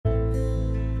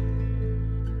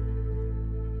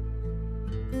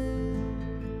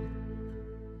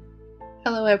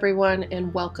Hello, everyone,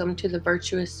 and welcome to the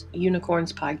Virtuous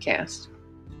Unicorns podcast.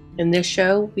 In this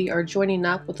show, we are joining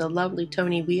up with the lovely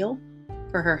Toni Weel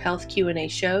for her health Q&A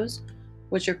shows,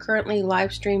 which are currently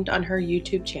live streamed on her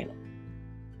YouTube channel.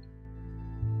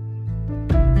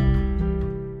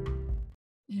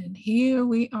 And here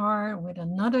we are with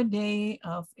another day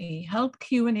of a health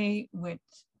Q&A with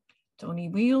Toni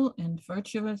Weel and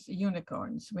Virtuous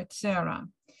Unicorns with Sarah.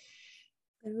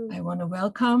 I want to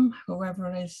welcome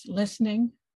whoever is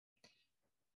listening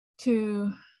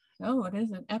to, what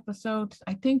is it, episode,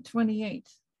 I think 28.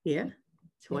 Yeah,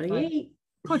 28.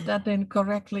 Put that in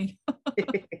correctly. Here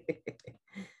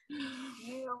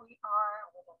we are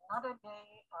with another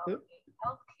day of a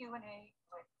health Q&A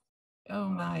with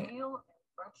Weel and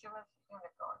Virtuous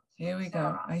Unicorns. Here we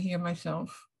go. I hear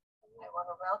myself. I want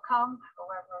to welcome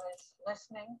whoever is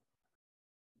listening.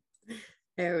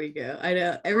 There we go. I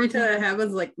know. Every time it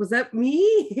happens, like, was that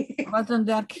me? Wasn't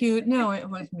that cute? No, it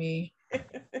was me.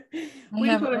 We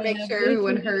just want to make sure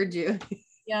everyone heard you.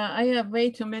 Yeah, I have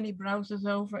way too many browsers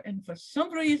over, and for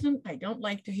some reason, I don't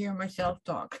like to hear myself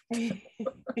talk.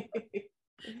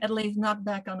 At least not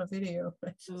back on a video.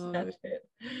 That's it.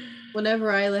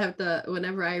 Whenever I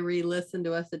re-listen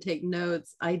to us to take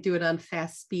notes, I do it on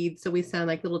fast speed, so we sound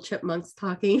like little chipmunks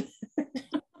talking.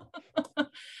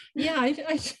 Yeah,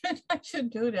 I should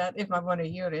do that if I want to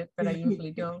hear it, but I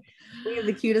usually don't. We have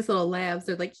the cutest little labs.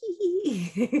 They're like, hee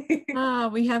hee.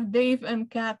 We have Dave and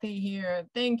Kathy here.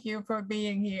 Thank you for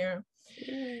being here.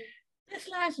 This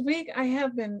last week, I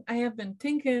have been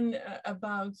thinking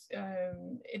about.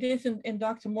 It isn't in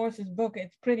Dr. Morse's book.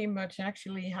 It's pretty much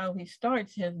actually how he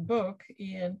starts his book.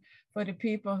 And for the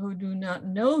people who do not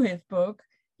know his book,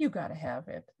 you got to have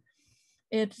it.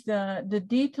 It's the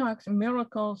Detox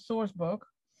Miracle Source Book.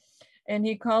 And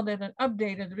he called it an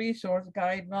updated resource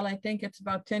guide. Well, I think it's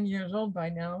about 10 years old by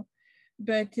now.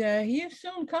 But he is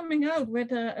soon coming out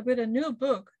with a new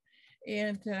book.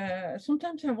 And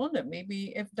sometimes I wonder,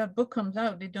 maybe if that book comes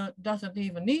out, it doesn't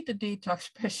even need a detox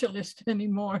specialist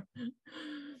anymore.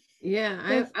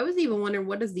 Yeah, I was even wondering,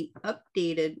 what is the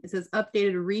updated? It says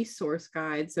updated resource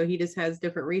guide. So he just has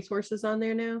different resources on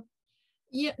there now?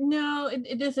 Yeah, no,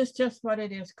 this is just what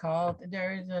it is called.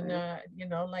 There is an,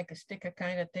 like a sticker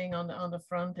kind of thing on the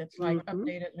front. It's like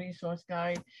updated resource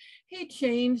guide. He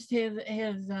changed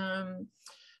his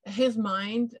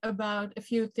mind about a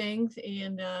few things.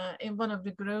 In one of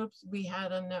the groups, we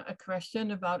had a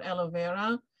question about aloe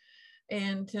vera.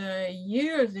 And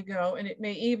years ago, and it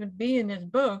may even be in his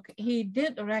book, he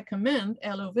did recommend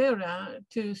aloe vera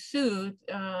to soothe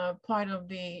part of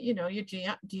the, your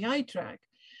GI tract.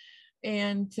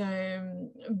 And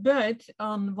but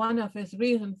on one of his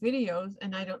recent videos,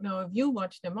 and I don't know if you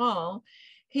watched them all,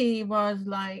 he was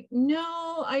like,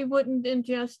 no, I wouldn't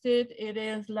ingest it. It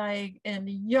is like, and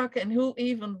yuck, and who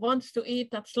even wants to eat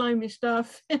that slimy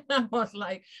stuff? And I was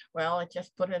like, well, I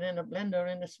just put it in a blender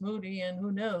in a smoothie, and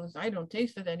who knows? I don't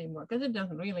taste it anymore because it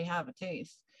doesn't really have a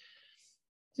taste.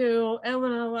 So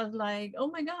Ellen, I was like,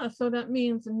 oh my gosh, so that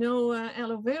means no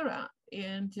aloe vera.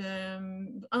 And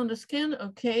on the skin,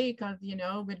 okay, because,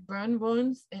 with burn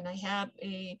wounds, and I had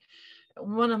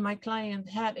one of my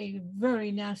clients had a very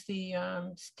nasty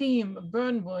steam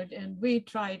burn wound, and we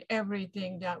tried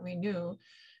everything that we knew,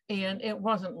 and it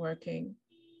wasn't working.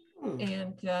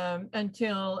 And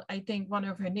until I think one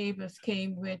of her neighbors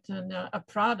came with a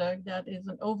product that is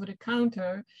an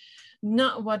over-the-counter,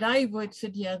 not what I would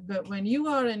suggest, but when you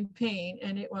are in pain,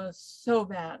 and it was so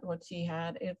bad what she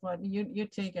had, it was you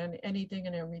take anything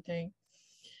and everything.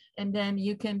 And then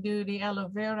you can do the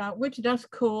aloe vera, which does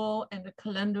cool, and the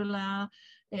calendula,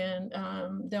 and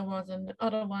there was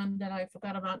another one that I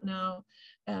forgot about now.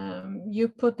 You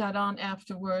put that on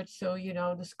afterwards, so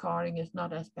the scarring is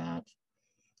not as bad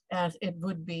as it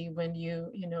would be when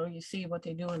you see what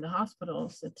they do in the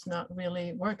hospitals. It's not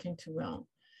really working too well.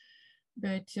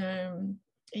 But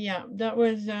yeah, that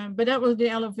was the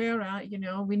aloe vera.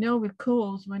 We know it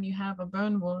cools when you have a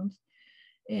burn wound.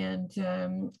 And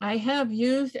I have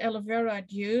used aloe vera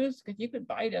juice, because you could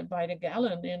buy that by the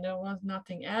gallon, and there was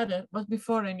nothing added. It was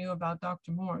before I knew about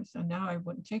Dr. Morse, and now I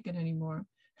wouldn't take it anymore.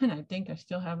 And I think I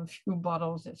still have a few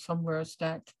bottles somewhere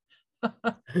stocked.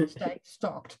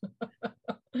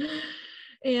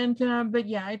 And but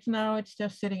yeah, it's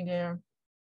just sitting there.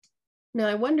 Now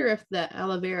I wonder if the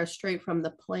aloe vera straight from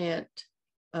the plant,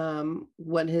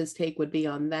 what his take would be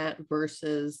on that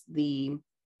versus the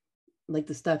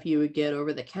stuff you would get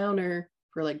over the counter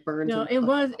for like burns. No, it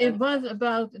was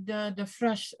about the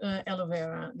fresh aloe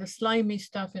vera, the slimy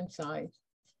stuff inside.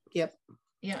 Yep.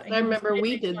 Yeah, I remember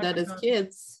we did that as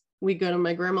kids. We'd go to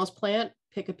my grandma's plant,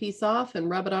 pick a piece off, and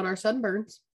rub it on our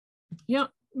sunburns. Yeah,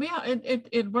 Yeah,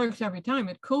 it works every time.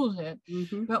 It cools it.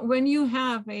 Mm-hmm. But when you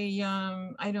have a,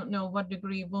 I don't know what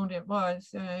degree wound it was,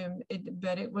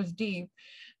 but it was deep,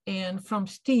 and from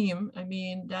steam, I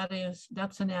mean,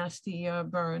 that's a nasty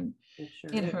burn. It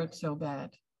Sure. hurts so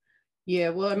bad. Yeah,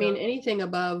 well, I mean, So anything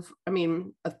above, I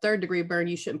mean, a 3rd-degree burn,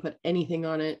 you shouldn't put anything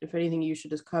on it. If anything, you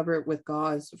should just cover it with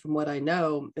gauze, from what I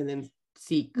know, and then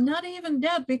seek. not even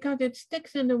that, because it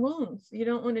sticks in the wounds. You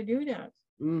don't want to do that.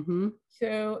 Mm-hmm.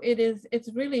 So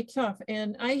it's really tough.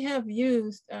 And I have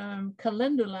used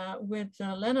calendula with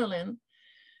lanolin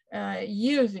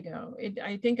years ago.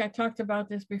 I think I talked about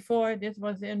this before. This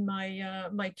was in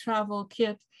my travel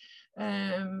kit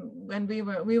when we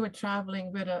were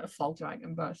traveling with a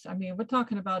Volkswagen bus. I mean, we're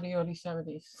talking about the early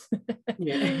 70s.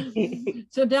 Yeah.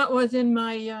 So that was in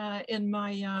my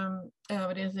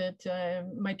what is it?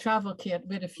 My travel kit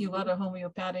with a few other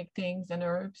homeopathic things and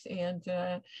herbs. And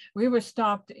we were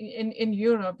stopped in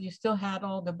Europe. You still had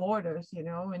all the borders, you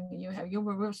know, and you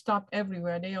were stopped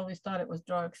everywhere. They always thought it was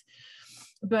drugs.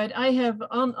 But I have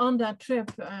on that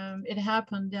trip, it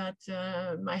happened that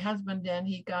my husband then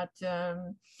he got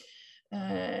a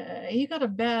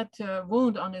bad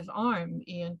wound on his arm,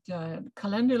 and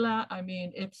calendula, I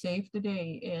mean, it saved the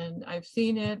day. And I've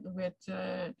seen it with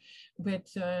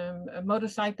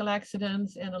motorcycle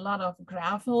accidents and a lot of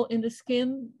gravel in the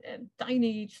skin and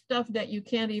tiny stuff that you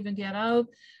can't even get out.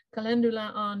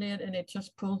 Calendula on it, and it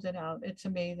just pulls it out. It's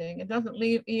amazing. It doesn't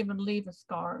even leave a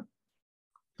scar.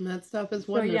 That stuff is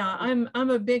So wonderful. yeah, I'm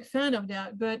a big fan of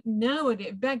that. But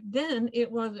nowadays, back then,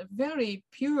 it was a very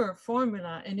pure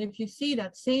formula. And if you see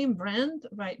that same brand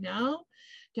right now,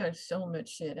 there's so much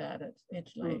shit at it.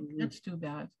 It's like, that's too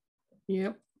bad.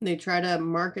 Yep. They try to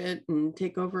market and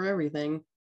take over everything.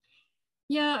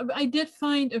 Yeah, I did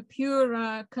find a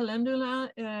pure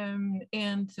calendula,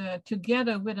 and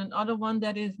together with another one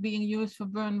that is being used for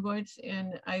burn wounds,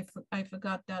 and I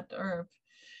forgot that herb.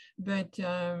 But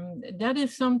that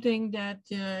is something that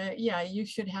yeah, you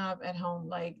should have at home.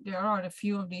 Like, there are a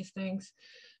few of these things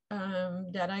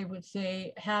that I would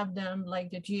say have them,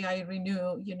 like the GI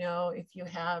Renew, you know, if you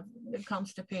have the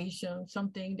constipation,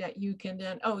 something that you can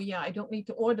then, oh yeah, I don't need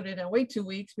to order it and wait 2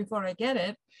 weeks before I get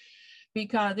it,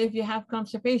 because if you have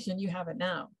constipation, you have it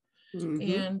now.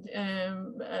 And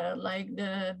like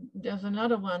there's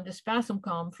another one, the Spasm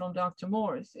Calm from Dr.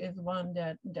 Morse is one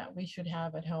that we should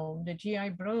have at home. The GI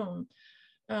Broom.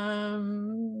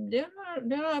 There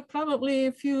are probably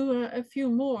a few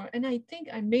more, and I think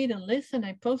I made a list and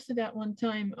I posted that one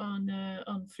time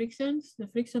on Frictions, the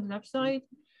Frictions website.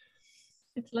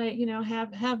 It's like, you know,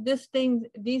 have these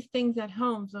things at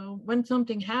home, so when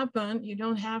something happened, you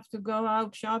don't have to go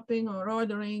out shopping or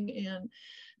ordering. And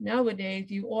nowadays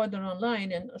you order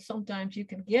online, and sometimes you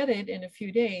can get it in a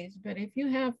few days. But if you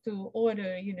have to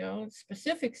order, you know,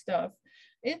 specific stuff,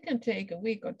 it can take a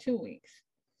week or 2 weeks.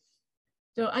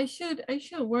 So I should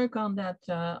work on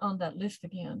that list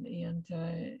again,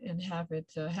 and have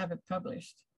it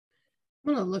published.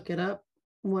 I'm gonna look it up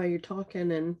while you're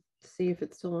talking and see if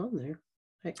it's still on there.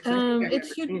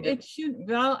 It should.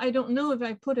 Well, I don't know if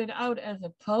I put it out as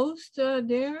a post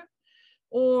there,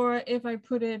 or if I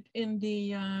put it in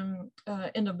the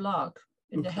blog,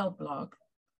 in the health blog.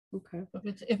 Okay.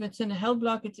 If it's in the health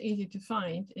blog, it's easy to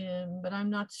find. But I'm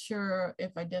not sure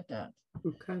if I did that.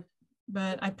 Okay.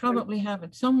 But I probably have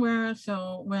it somewhere.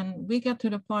 So when we get to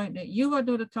the point that you are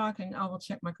doing the talking, I will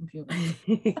check my computer.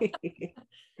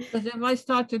 Because if I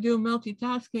start to do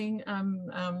multitasking,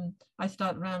 I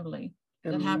start rambling.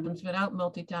 That happens without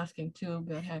multitasking too,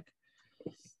 but heck.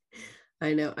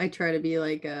 I know. I try to be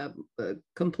like a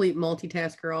complete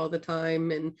multitasker all the time.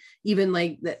 And even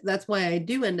like that's why I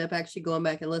do end up actually going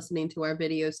back and listening to our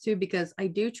videos too, because I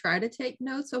do try to take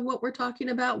notes of what we're talking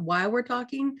about, why we're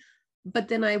talking. But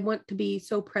then I want to be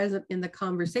so present in the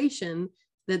conversation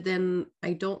that then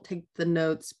I don't take the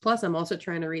notes. Plus, I'm also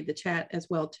trying to read the chat as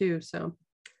well too. So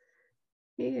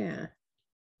yeah.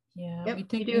 Yeah, yep, we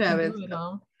think you do have it.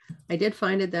 all. I did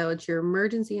find it though. It's your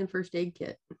emergency and first aid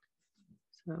kit.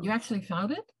 So you actually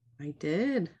found it? I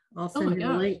did. I'll send you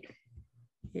the link.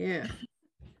 Yeah.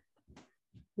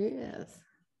 Yes.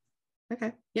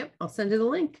 Okay. Yep. I'll send you the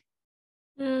link.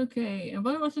 Okay. And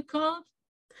what was it called?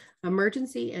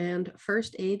 Emergency and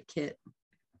first aid kit.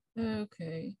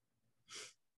 Okay.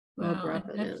 Well, I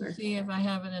have to see if I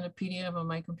have it in a PDF on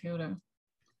my computer.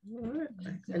 All right.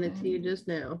 I sent it to you just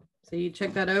now. So you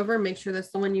check that over, make sure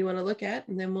that's the one you want to look at,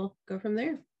 and then we'll go from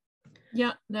there.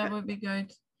 Yeah, that would be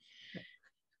good.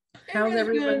 How's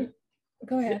everyone?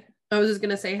 Go ahead. I was just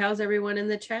going to say, how's everyone in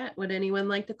the chat? Would anyone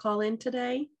like to call in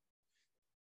today?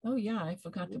 Oh, yeah, I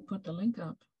forgot to put the link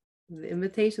up. The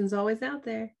invitation's always out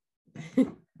there.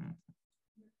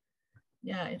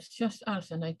 Yeah, it's just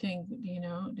us. And I think,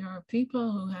 there are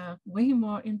people who have way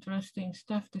more interesting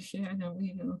stuff to share than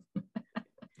we do.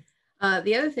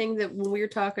 The other thing that when we were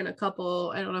talking I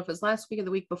don't know if it was last week or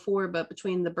the week before, but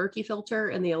between the Berkey filter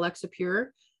and the Alexa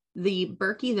Pure, the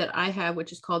Berkey that I have,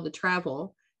 which is called the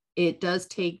Travel, it does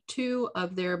take 2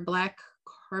 of their black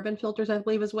carbon filters, I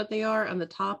believe is what they are, on the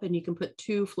top, and you can put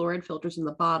 2 fluoride filters in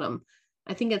the bottom.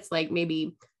 I think it's like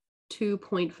maybe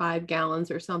 2.5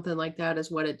 gallons or something like that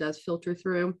is what it does filter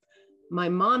through. My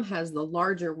mom has the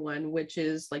larger one, which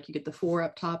is like you get the 4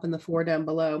 up top and the 4 down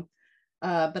below.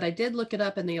 But I did look it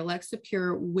up, and the Alexa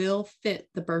Pure will fit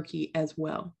the Berkey as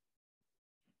well.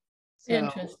 So,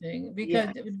 interesting, because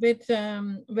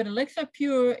with Alexa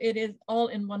Pure, it is all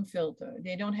in one filter.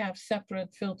 They don't have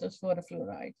separate filters for the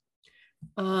fluoride.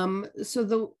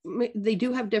 So they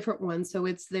do have different ones. So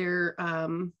it's their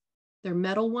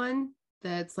metal one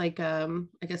that's like I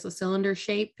guess a cylinder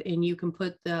shape, and you can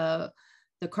put the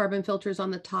carbon filters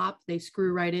on the top. They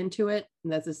screw right into it,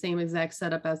 and that's the same exact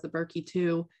setup as the Berkey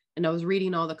too. And I was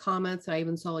reading all the comments. I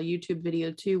even saw a YouTube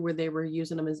video too where they were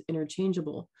using them as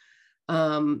interchangeable.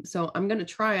 So I'm going to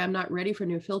try. I'm not ready for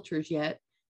new filters yet,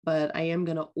 but I am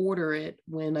going to order it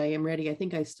when I am ready. I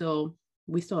think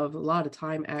we still have a lot of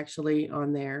time actually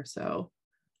on there. So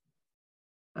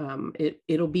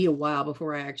it'll be a while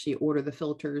before I actually order the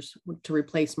filters to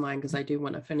replace mine, because I do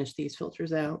want to finish these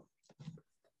filters out.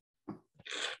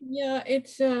 Yeah,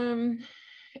 it's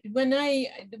when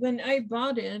I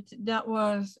bought it, that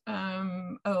was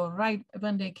right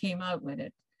when they came out with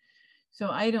it. So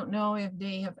I don't know if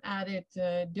they have added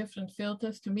different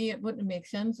filters. To me, it wouldn't make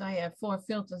sense. I have 4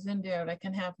 filters in there. I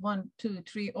can have 1, 2,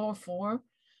 3, or 4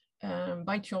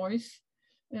 by choice.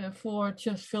 4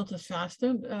 just filters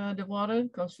faster. The water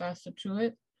goes faster through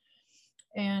it.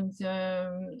 And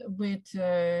and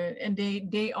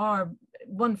they are,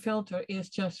 1 filter is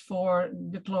just for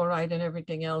the chloride and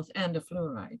everything else, and the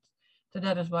fluoride. So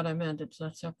that is what I meant. It's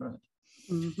not separate.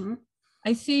 Mm-hmm.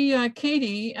 I see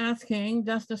Katie asking,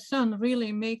 does the sun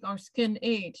really make our skin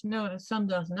age? No, the sun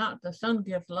does not. The sun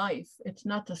gives life. It's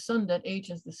not the sun that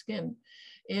ages the skin.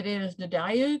 It is the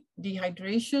diet,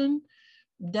 dehydration,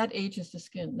 that ages the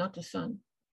skin, not the sun.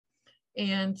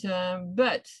 And,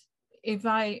 but if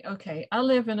I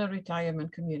live in a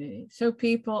retirement community. So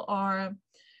people are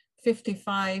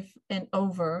 55 and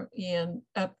over and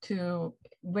up to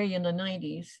way in the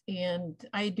 90s. And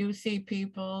I do see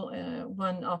people,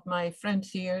 one of my friends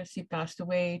here, she passed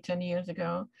away 10 years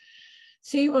ago.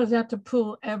 She was at the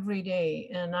pool every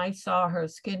day, and I saw her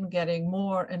skin getting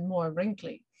more and more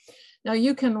wrinkly. Now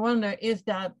you can wonder, is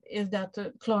that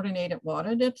the chlorinated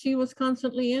water that she was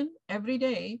constantly in every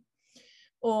day?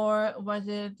 Or was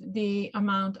it the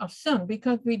amount of sun?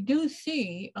 Because we do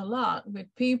see a lot with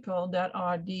people that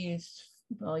are these,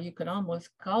 well, you could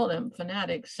almost call them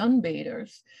fanatic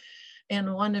sunbathers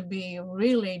and want to be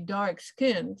really dark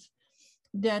skinned,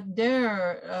 that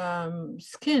their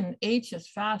skin ages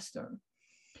faster.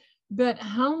 But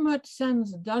how much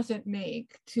sense does it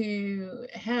make to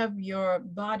have your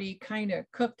body kind of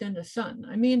cooked in the sun?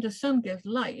 I mean, the sun gives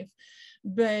life,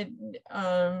 but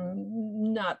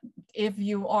not if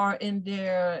you are in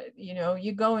there,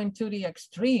 you go into the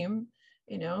extreme,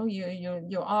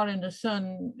 you are in the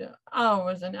sun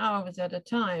hours and hours at a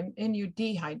time, and you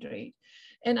dehydrate.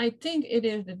 And I think it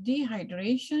is the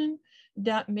dehydration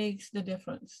that makes the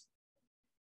difference.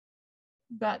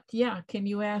 But yeah, can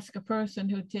you ask a person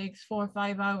who takes 4 or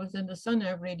 5 hours in the sun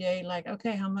every day, like,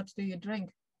 okay, how much do you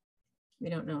drink? We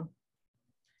don't know.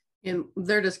 And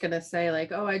they're just going to say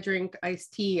like, oh, I drink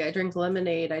iced tea, I drink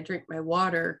lemonade, I drink my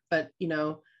water. But,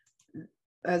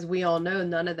 as we all know,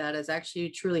 none of that is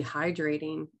actually truly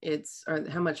hydrating. Or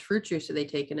how much fruit juice are they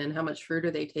taking in? How much fruit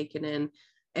are they taking in?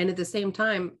 And at the same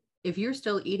time, if you're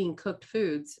still eating cooked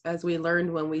foods, as we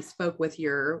learned when we spoke with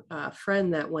your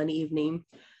friend that one evening,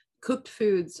 cooked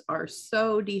foods are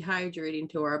so dehydrating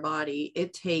to our body.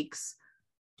 It takes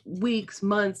weeks,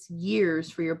 months, years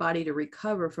for your body to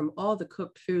recover from all the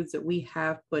cooked foods that we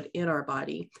have put in our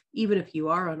body. Even if you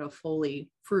are on a fully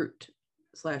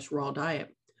fruit/raw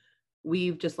diet,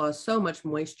 we've just lost so much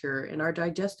moisture, and our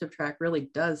digestive tract really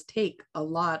does take a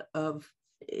lot of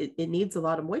it needs a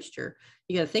lot of moisture.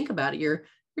 You got to think about it. You're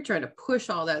trying to push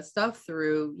all that stuff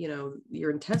through, your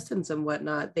intestines and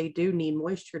whatnot. They do need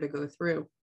moisture to go through.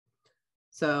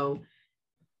 So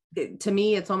to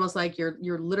me, it's almost like you're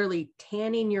literally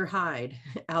tanning your hide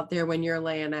out there when you're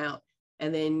laying out,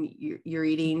 and then you're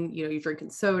eating, you're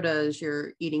drinking sodas,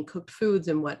 you're eating cooked foods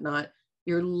and whatnot.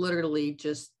 You're literally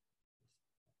just,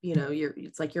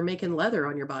 it's like you're making leather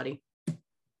on your body.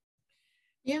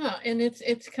 Yeah, and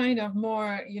it's kind of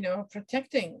more,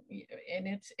 protecting,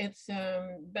 and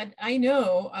but I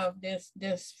know of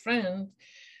this friend,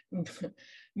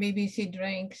 maybe she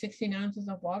drank 16 ounces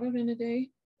of water in a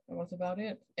day. That was about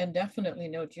it, and definitely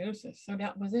no juices. So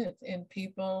that was it. And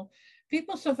people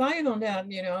survive on that,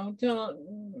 till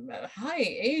a high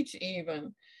age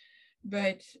even,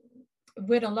 but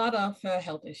with a lot of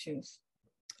health issues,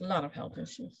 a lot of health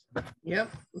issues.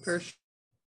 Yep, for sure.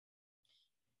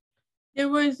 There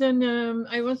was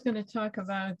I was going to talk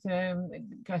about,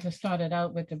 because I started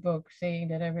out with the book saying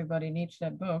that everybody needs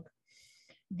that book.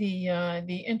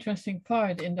 The interesting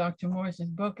part in Dr. Morse's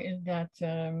book is that,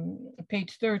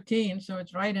 page 13, so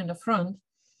it's right in the front,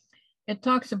 it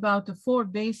talks about the four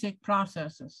basic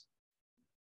processes.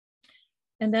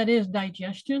 And that is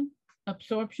digestion,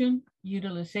 absorption,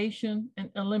 utilization, and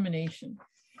elimination.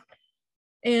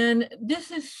 And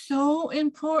this is so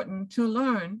important to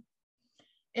learn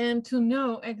and to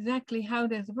know exactly how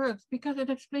this works, because it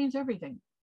explains everything.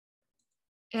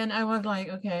 And I was like,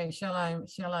 okay, shall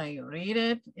I read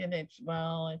it? And it's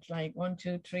like 1,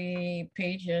 2, 3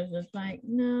 pages. It's like,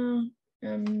 no,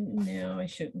 no, I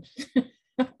shouldn't.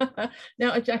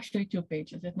 No, it's actually 2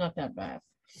 pages. It's not that bad.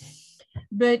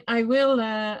 But I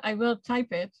will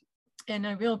type it and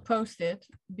I will post it,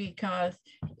 because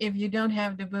if you don't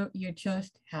have the book, you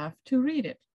just have to read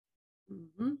it.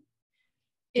 Mm-hmm.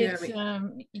 It's do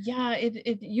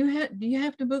you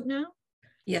have the book now?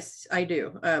 Yes, I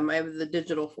do. I have the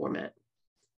digital format.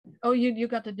 Oh, you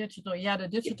got the digital. Yeah, the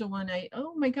digital one.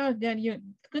 Oh my God, Dad,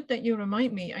 good that you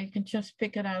remind me. I can just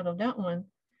pick it out of that one,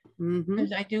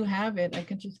 because I do have it. I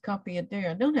can just copy it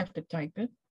there. I don't have to type it.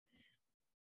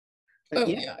 Oh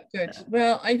yeah, good.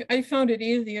 Well, I found it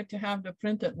easier to have the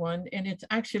printed one, and it's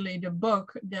actually the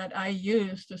book that I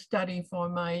use to study for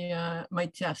my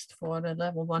test for the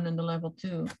level 1 and the level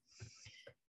 2.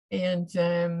 And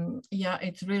yeah,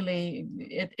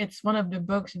 it's one of the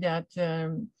books that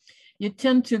you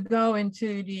tend to go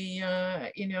into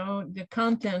the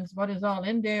contents, what is all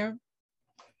in there.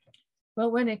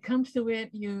 But when it comes to it,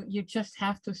 you just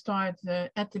have to start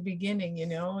at the beginning.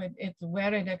 It's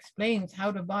where it explains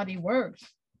how the body works.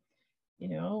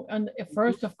 And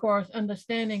first, of course,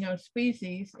 understanding our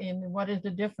species and what is the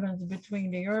difference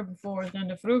between the herbivores and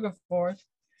the frugivores,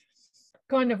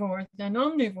 carnivores and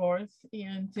omnivores,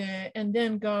 and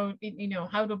then go,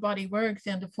 how the body works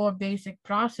and the 4 basic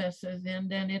processes, and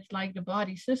then it's like the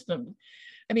body system.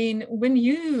 I mean, when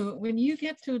you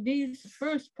get to these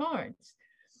first parts,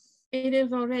 it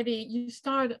is already, you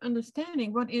start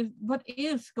understanding what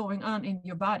is going on in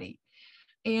your body.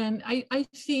 And I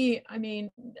see, I mean,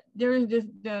 there is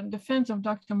the defense of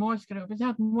Dr. Moore's group. It's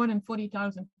had more than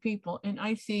 40,000 people. And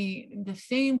I see the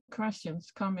same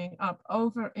questions coming up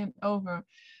over and over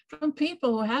from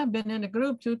people who have been in the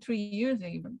group 2, 3 years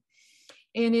even.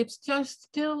 And it's just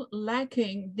still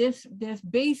lacking this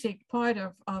basic part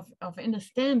of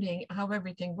understanding how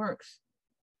everything works.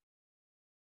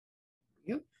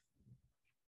 Yep.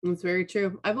 It's very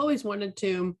true. I've always wanted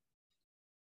to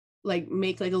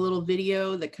make like a little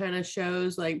video that kind of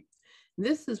shows like,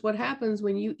 this is what happens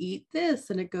when you eat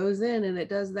this and it goes in and it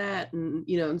does that, and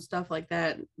and stuff like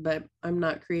that, but I'm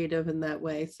not creative in that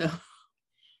way. So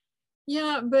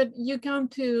yeah, but you come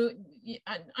to,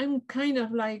 I'm kind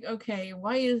of like, okay,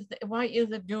 why is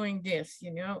it doing this?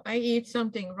 I eat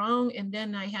something wrong and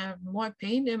then I have more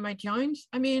pain in my joints.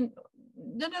 I mean,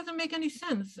 that doesn't make any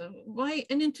sense. Why?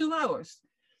 And in 2 hours,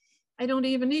 I don't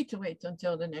even need to wait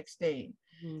until the next day.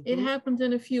 It happens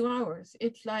in a few hours.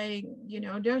 It's like,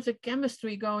 there's a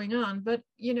chemistry going on, but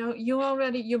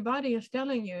your body is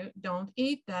telling you, don't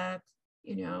eat that,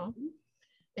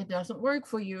 it doesn't work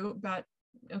for you, but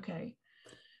okay.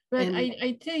 But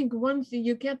I think once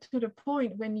you get to the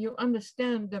point when you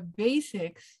understand the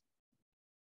basics,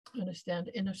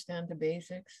 understand the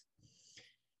basics.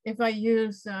 If I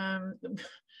use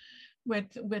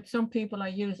with some people I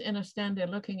use understand, they're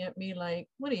looking at me like,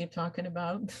 what are you talking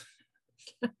about?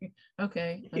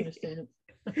 Okay, understand.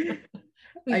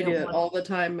 I do it all the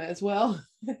time as well.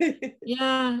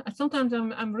 Yeah, sometimes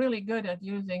I'm really good at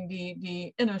using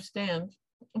the understand,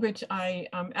 which I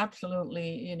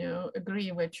absolutely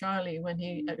agree with Charlie when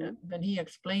he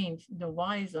explains the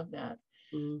whys of that.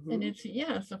 And it's,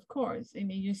 yes, of course,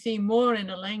 and you see more in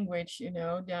a language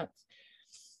that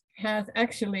has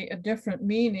actually a different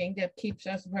meaning that keeps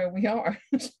us where we are.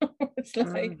 So it's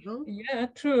like, yeah,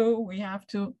 true, we have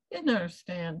to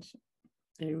understand.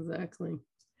 Exactly.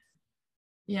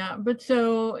 Yeah, but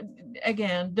so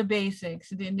again, the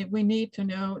basics. We need to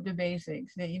know the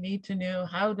basics. That you need to know,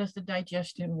 how does the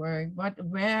digestion work?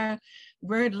 Where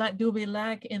do we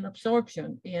lack in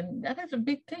absorption? And that is a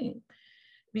big thing.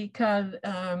 because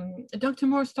Dr.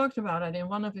 Morse talked about it in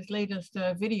one of his latest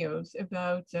videos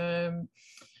about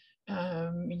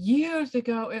years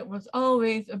ago. It was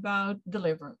always about the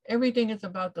liver. Everything is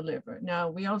about the liver. Now,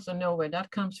 we also know where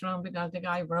that comes from because the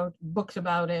guy wrote books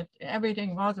about it.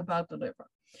 Everything was about the liver.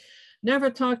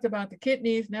 Never talked about the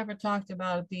kidneys, never talked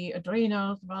about the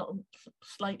adrenals, well,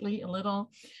 slightly, a little,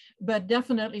 but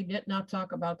definitely did not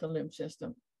talk about the lymph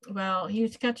system. Well,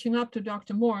 he's catching up to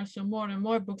Dr. Morse, so more and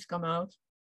more books come out.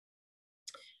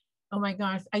 Oh my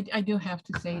gosh, I do have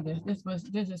to say this.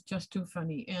 This is just too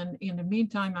funny. And in the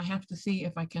meantime, I have to see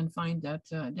if I can find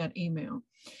that email,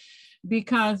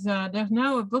 because there's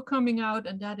now a book coming out,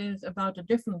 and that is about the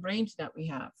different brains that we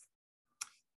have.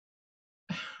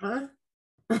 Huh?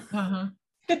 Uh-huh.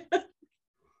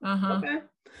 Uh-huh. Okay.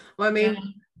 Well, I mean,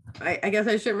 yeah. I guess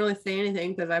I shouldn't really say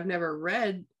anything because I've never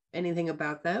read anything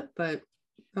about that, but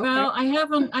okay. Well,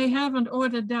 I haven't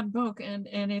ordered that book, and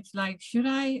it's like, should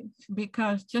I?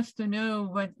 Because just to know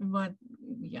what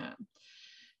yeah,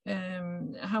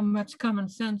 how much common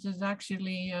sense is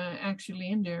actually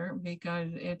in there,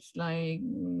 because it's like,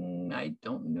 I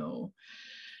don't know.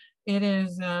 It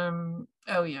is,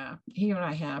 oh yeah, here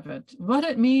I have it. What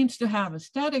it means to have a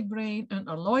static brain, an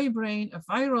alloy brain, a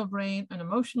viral brain, an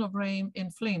emotional brain,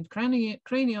 inflamed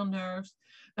cranial nerves,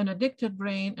 an addicted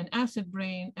brain, an acid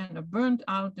brain, and a burnt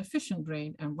out deficient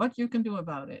brain, and what you can do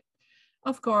about it.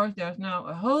 Of course, there's now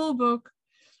a whole book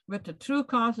with the true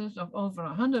causes of over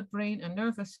 100 brain and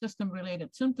nervous system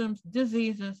related symptoms,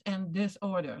 diseases, and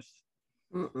disorders.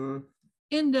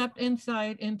 In-depth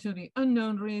insight into the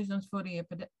unknown reasons for the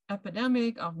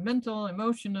epidemic of mental,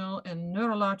 emotional, and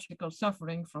neurological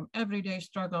suffering, from everyday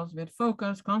struggles with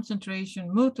focus,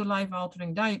 concentration, mood to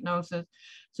life-altering diagnoses,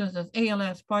 such as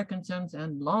ALS, Parkinson's,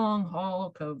 and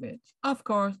long-haul COVID. Of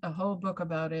course, a whole book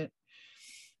about it.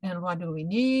 And what do we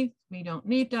need? We don't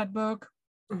need that book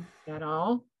at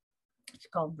all. It's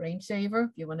called Brain Saver.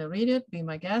 If you want to read it, be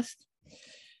my guest.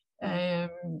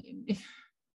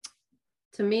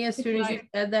 To me, as soon as you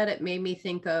said that, it made me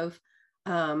think of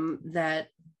that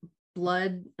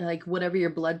blood, like whatever your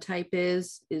blood type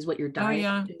is what your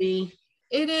diet to be.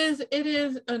 It is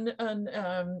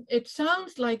it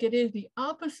sounds like it is the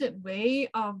opposite way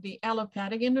of the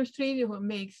allopathic industry,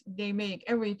 they make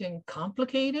everything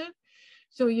complicated.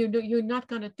 So you're not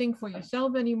going to think for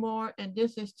yourself anymore. And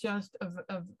this is just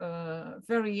a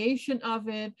variation of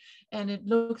it. And it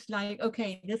looks like,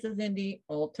 okay, this is in the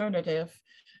alternative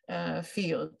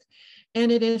field.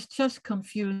 And it is just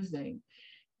confusing.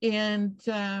 And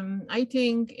I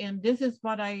think, and this is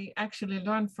what I actually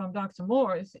learned from Dr.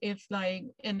 Morse, it's like,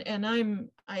 and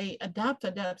I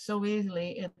adapted that so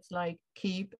easily. It's like,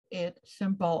 keep it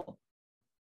simple.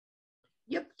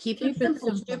 Yep, keep it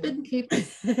simple, stupid.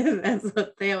 That's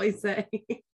what they always say.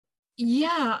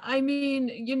 Yeah, I mean,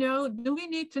 do we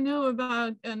need to know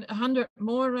about 100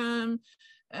 more brain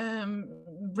and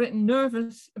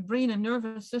nervous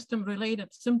system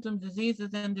related symptoms,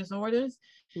 diseases, and disorders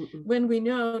when we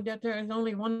know that there is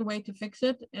only one way to fix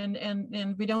it, and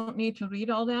we don't need to read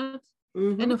all that?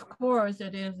 And of course,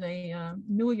 it is a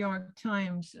New York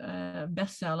Times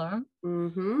bestseller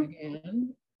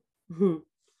again.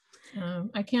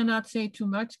 I cannot say too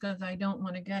much because I don't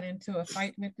want to get into a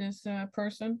fight with this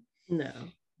person. No.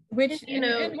 Which, and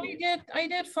I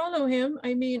did follow him.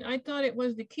 I mean, I thought it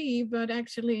was the key, but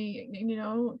actually,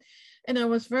 and I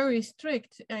was very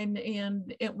strict, and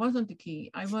it wasn't the key.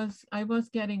 I was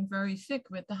getting very sick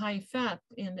with the high fat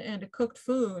and the cooked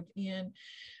food, and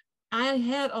I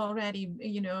had already,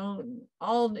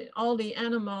 all the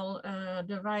animal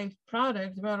derived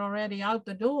products were already out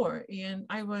the door, and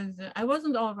I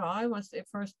wasn't all raw. I was at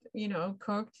first,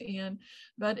 cooked,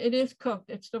 but it is cooked.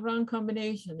 It's the wrong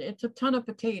combination. It's a ton of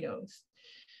potatoes,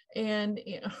 and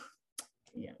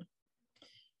yeah.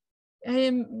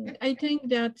 I think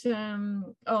that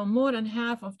more than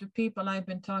half of the people I've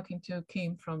been talking to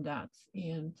came from that,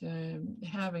 and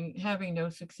having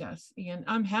no success. And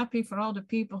I'm happy for all the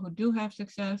people who do have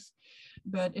success,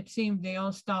 but it seems they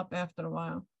all stop after a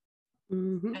while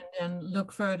and then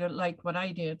look further, like what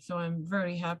I did. So I'm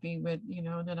very happy with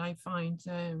that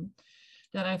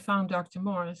I found Dr.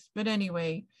 Morris. But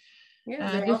anyway,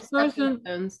 this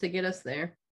person to get us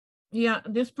there. Yeah,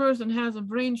 this person has a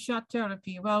brain shot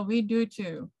therapy. Well, we do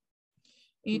too.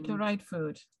 Eat the right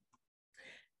food.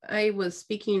 I was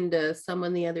speaking to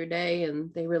someone the other day,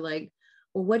 and they were like,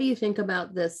 well, what do you think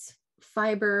about this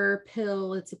fiber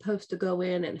pill? It's supposed to go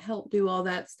in and help do all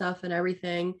that stuff and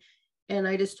everything. And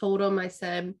I just told them, I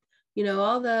said,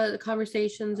 all the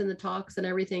conversations and the talks and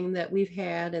everything that we've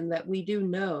had, and that we do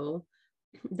know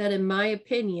that, in my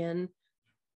opinion,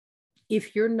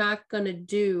 if you're not going to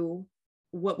do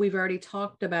what we've already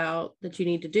talked about that you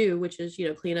need to do, which is,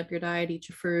 clean up your diet, eat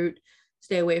your fruit,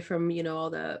 stay away from, all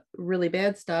the really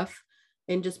bad stuff,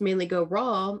 and just mainly go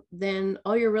raw, then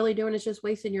all you're really doing is just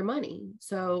wasting your money.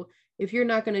 So if you're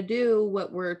not going to do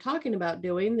what we're talking about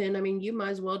doing, then, I mean, you might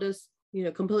as well just,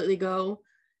 completely go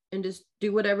and just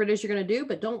do whatever it is you're going to do,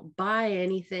 but don't buy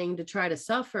anything to try to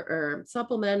suffer or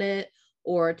supplement it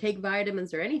or take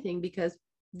vitamins or anything, because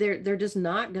they're just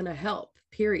not going to help,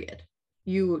 period.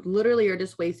 You literally are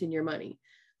just wasting your money.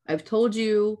 I've told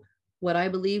you what I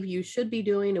believe you should be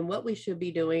doing and what we should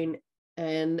be doing.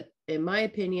 And in my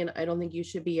opinion, I don't think you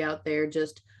should be out there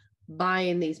just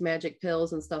buying these magic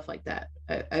pills and stuff like that.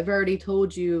 I've already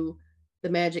told you the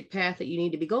magic path that you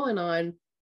need to be going on.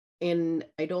 And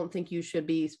I don't think you should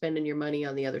be spending your money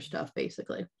on the other stuff,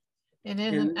 basically. It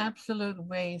is an absolute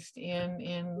waste.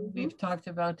 And we've talked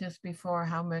about this before,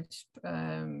 how much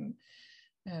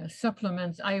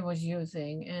supplements I was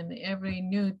using, and every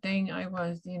new thing I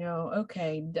was,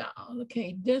 okay,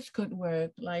 this could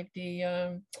work, like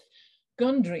the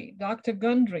Gundry, Dr.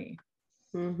 Gundry,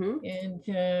 and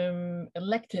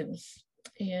lectins.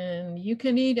 And you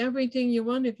can eat everything you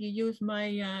want if you use my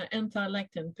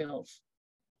anti-lectin pills.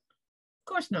 Of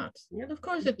course not. Yep. Of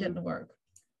course it didn't work.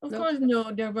 Of course,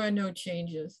 no, there were no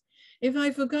changes. If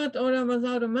I forgot or I was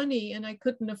out of money and I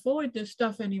couldn't afford this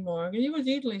stuff anymore, he was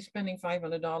easily spending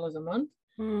 $500 a month.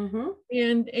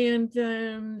 And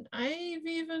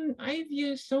I've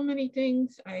used so many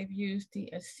things. I've used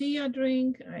the ASEA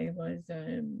drink. I was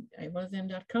in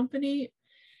that company,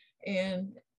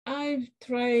 and I've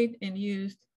tried and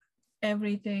used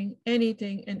everything,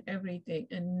 anything and everything,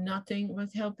 and nothing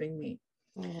was helping me.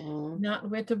 Not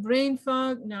with the brain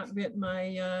fog, not with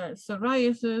my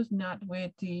psoriasis, not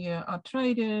with the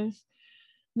arthritis,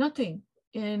 nothing.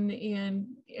 And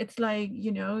it's like,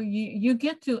 you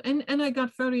get to, and I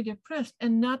got very depressed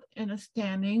and not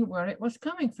understanding where it was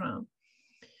coming from.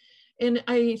 And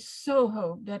I so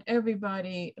hope that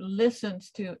everybody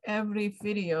listens to every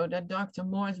video that Dr.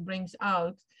 Morse brings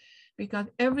out, because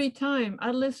every time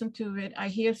I listen to it, I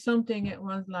hear something. It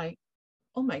was like,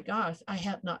 oh my gosh, I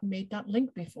had not made that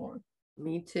link before.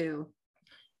 Me too.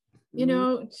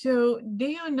 So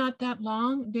they are not that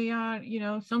long. They are,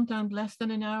 sometimes less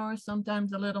than an hour,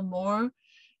 sometimes a little more.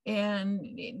 And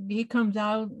he comes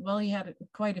out, well, he had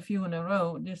quite a few in a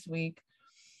row this week.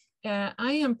 I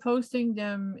am posting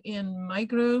them in my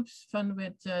groups, Fun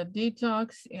with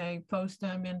Detox. I post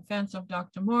them in Fans of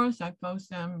Dr. Morse. I post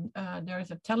them,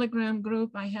 there's a Telegram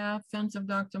group I have, Fans of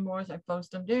Dr. Morse. I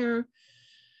post them there.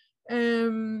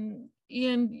 And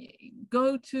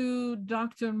go to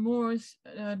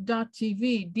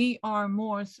drmorse.tv,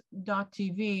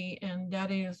 drmorse.tv, and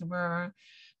that is where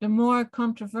the more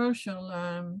controversial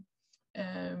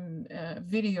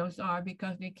videos are,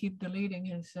 because they keep deleting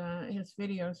his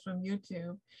videos from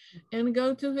YouTube. And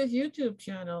go to his YouTube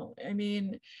channel. I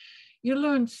mean, you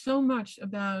learn so much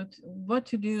about what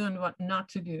to do and what not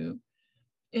to do.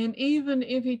 And even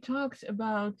if he talks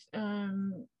about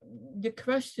the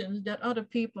questions that other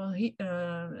people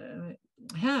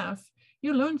have,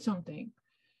 you learn something,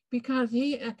 because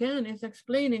he, again, is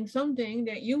explaining something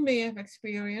that you may have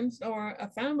experienced, or a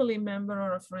family member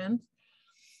or a friend,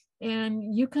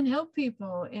 and you can help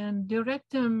people and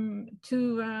direct them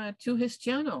to his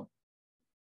channel,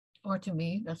 or to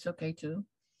me. That's okay too.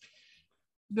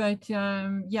 But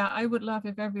yeah, I would love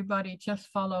if everybody just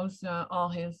follows all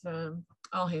his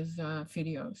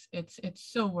videos. It's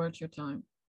so worth your time.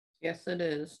 Yes, it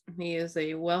is. He is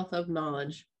a wealth of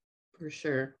knowledge, for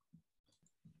sure.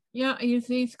 Yeah,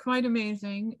 he's quite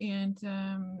amazing, and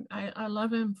I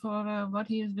love him for what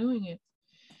he is doing it.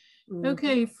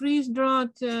 Okay,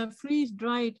 freeze-dried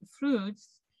fruits.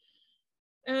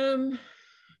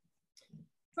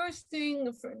 First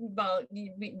thing, well,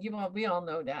 we all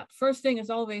know that. First thing is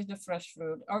always the fresh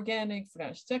fruit, organic,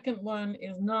 fresh. Second one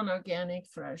is non-organic,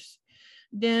 fresh.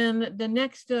 Then the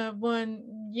next one,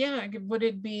 yeah, would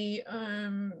it be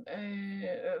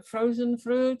frozen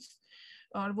fruits,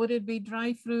 or would it be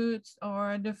dry fruits,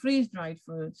 or the freeze-dried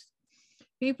fruits?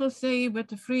 People say with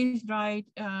the freeze-dried,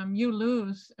 you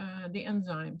lose the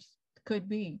enzymes. Could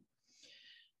be.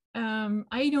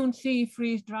 I don't see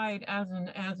freeze-dried as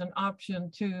an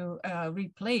option to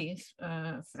replace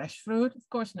fresh fruit. Of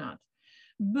course not.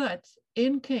 But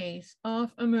in case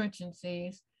of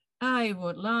emergencies, I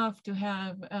would love to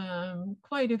have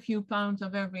quite a few pounds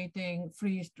of everything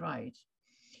freeze-dried.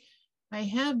 I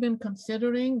have been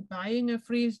considering buying a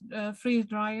freeze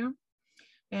dryer,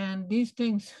 and these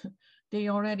things, they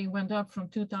already went up from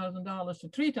 $2,000 to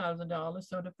 $3,000,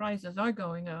 so the prices are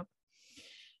going up.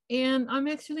 And I'm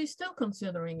actually still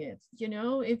considering it. You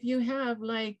know, if you have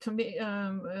like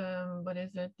what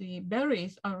is it? The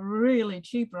berries are really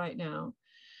cheap right now,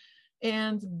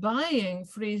 and buying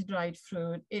freeze-dried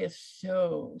fruit is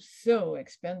so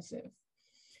expensive.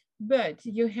 But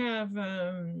you have,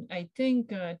 I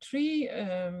think, three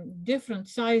different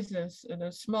sizes: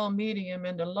 the small, medium,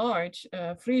 and the large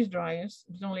freeze dryers.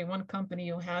 There's only one company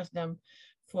who has them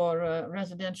for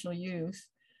residential use.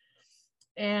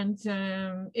 And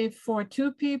if for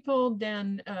two people,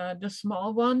 then the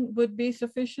small one would be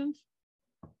sufficient.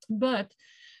 But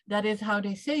that is how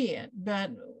they say it.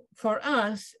 But for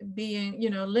us, being, you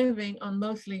know, living on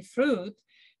mostly fruit,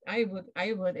 I would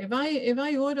if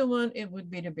I order one, it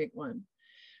would be the big one.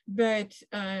 But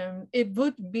it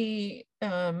would be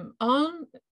on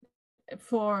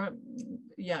for,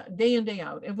 yeah, day in, day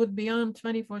out. It would be on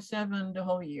 24/7 the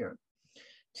whole year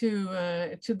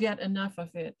to get enough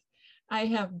of it. I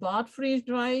have bought freeze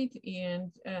dried,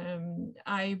 and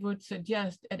I would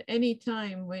suggest at any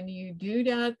time when you do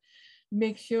that,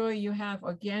 make sure you have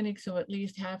organic, so at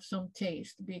least have some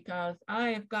taste. Because I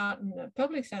have gotten,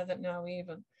 Publix has it now,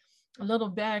 even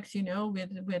little bags, you know,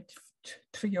 with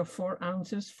 3 or 4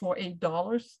 ounces for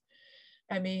 $8.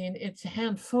 I mean, it's a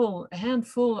handful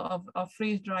of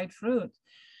freeze dried fruit.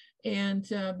 And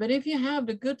but if you have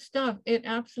the good stuff, it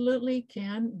absolutely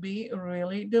can be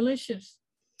really delicious.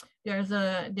 There's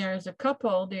a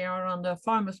couple. They are on the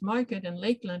farmers market in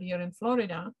Lakeland here in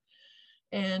Florida,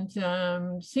 and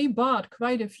she bought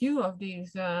quite a few of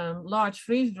these large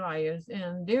freeze dryers,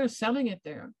 and they're selling it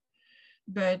there.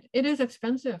 But it is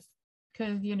expensive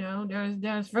because, you know,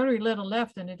 there's very little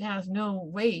left, and it has no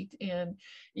weight. And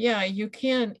yeah, you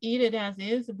can eat it as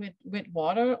is with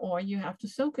water, or you have to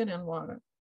soak it in water,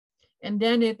 and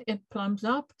then it plumps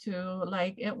up to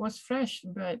like it was fresh.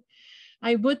 But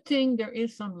I would think there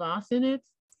is some loss in it.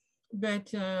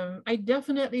 But I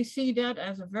definitely see that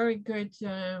as a very good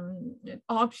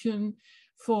option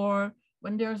for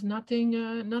when there's nothing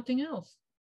else.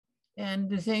 And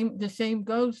the same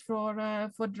goes for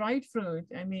dried fruit.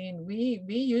 I mean, we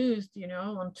used, you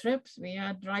know, on trips we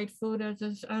had dried food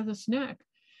as a snack.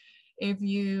 If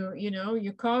you know,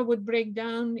 your car would break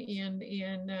down and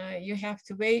you have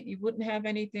to wait, you wouldn't have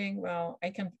anything. Well,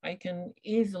 I can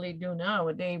easily do now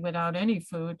a day without any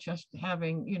food, just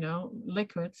having, you know,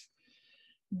 liquids.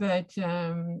 But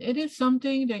it is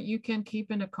something that you can keep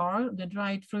in the car, the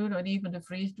dried fruit or even the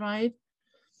freeze dried.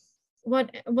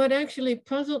 What actually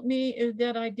puzzled me is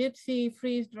that I did see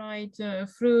freeze dried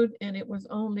fruit, and it was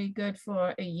only good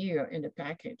for a year in the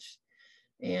package.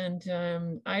 And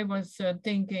I was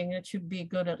thinking it should be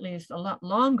good at least a lot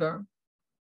longer.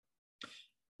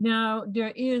 Now,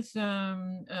 there is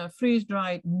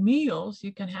freeze-dried meals.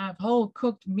 You can have whole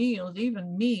cooked meals,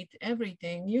 even meat,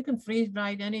 everything. You can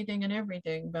freeze-dry anything and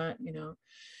everything, but, you know,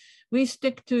 we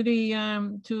stick to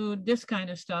to this kind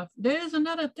of stuff. There is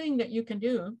another thing that you can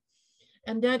do,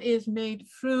 and that is made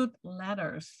fruit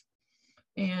ladders.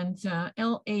 And Lather.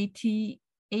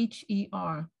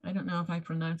 I don't know if I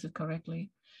pronounce it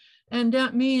correctly. And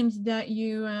that means that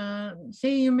you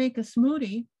say you make a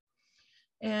smoothie,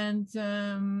 and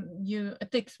a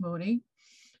thick smoothie,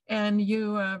 and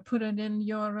you put it in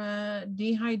your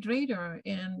dehydrator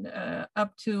in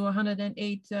up to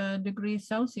 108 degrees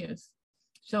Celsius.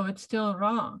 So it's still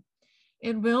raw.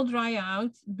 It will dry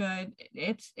out, but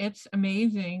it's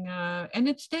amazing, and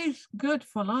it stays good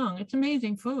for long. It's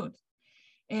amazing food.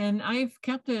 And I've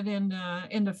kept it in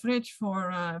the fridge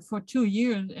for 2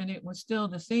 years, and it was still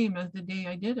the same as the day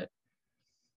I did it.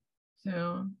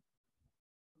 So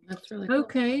that's really cool.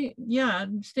 Okay, yeah,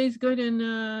 it stays good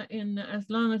in as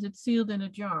long as it's sealed in a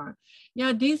jar.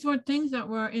 Yeah, these were things that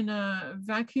were in a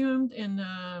vacuum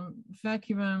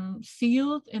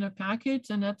sealed in a package,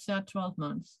 and that's at 12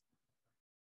 months.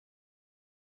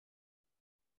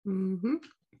 Mm-hmm.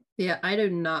 Yeah, I do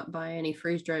not buy any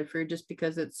freeze-dried fruit just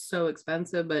because it's so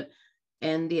expensive,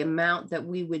 and the amount that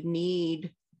we would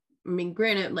need. I mean,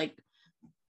 granted, like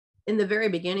in the very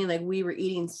beginning, like we were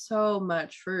eating so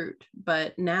much fruit,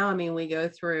 but now, I mean, we go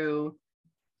through,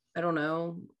 I don't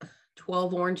know,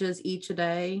 12 oranges each a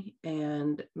day,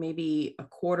 and maybe a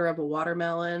quarter of a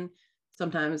watermelon,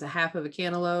 sometimes a half of a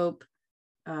cantaloupe.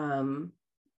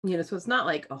 You know, so it's not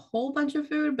like a whole bunch of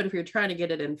food, but if you're trying to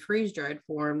get it in freeze-dried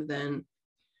form, then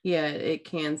yeah, it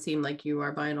can seem like you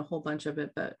are buying a whole bunch of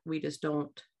it, but we just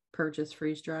don't purchase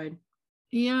freeze-dried.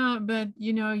 Yeah, but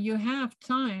you know, you have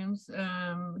times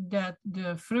that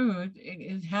the fruit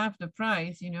is half the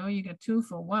price. You know, you get 2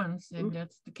 for 1, and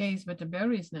that's the case with the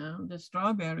berries now, the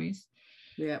strawberries.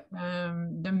 Yeah.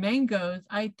 The mangoes,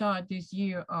 I thought this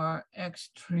year are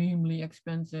extremely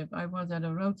expensive. I was at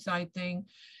a roadside thing,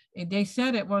 They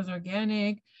said it was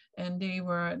organic, and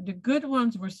the good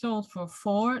ones were sold for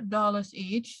 $4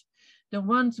 each. The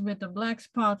ones with the black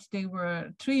spots, they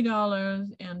were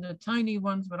 $3, and the tiny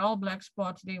ones with all black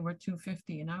spots, they were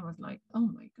 $2.50. And I was like, oh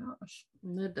my gosh.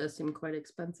 That does seem quite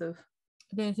expensive.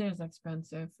 This is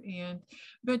expensive.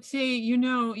 But see, you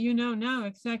know now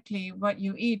exactly what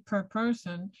you eat per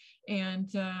person, and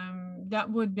that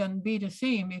would then be the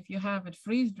same if you have it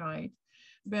freeze dried.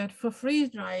 But for freeze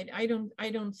dried, I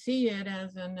don't see it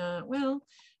as an well.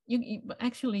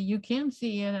 You can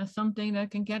see it as something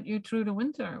that can get you through the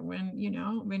winter when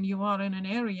you are in an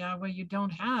area where you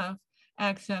don't have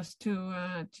access to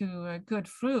good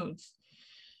fruits.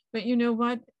 But you know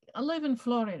what? I live in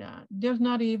Florida. There's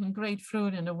not even great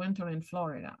fruit in the winter in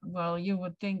Florida. Well, you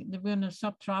would think we're in the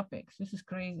subtropics. This is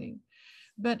crazy,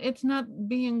 but it's not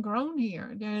being grown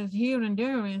here. There's here and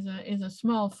there is a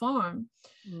small farm,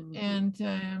 and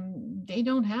they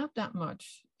don't have that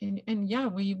much. And yeah,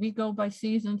 we go by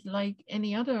seasons like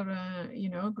any other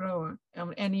grower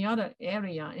or any other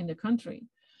area in the country.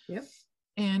 Yep.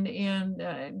 And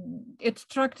it's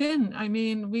trucked in. I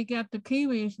mean, we get the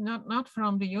kiwis not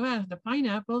from the U.S., the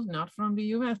pineapples not from the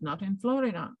U.S., not in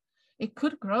Florida. It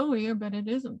could grow here, but it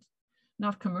isn't,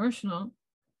 not commercial.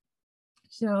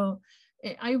 So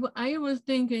I was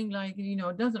thinking, like,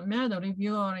 it doesn't matter if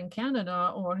you are in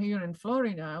Canada or here in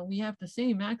Florida, we have the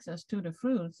same access to the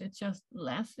fruits. It's just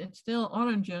less. It's still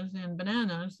oranges and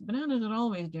bananas. Bananas are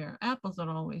always there. Apples are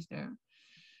always there.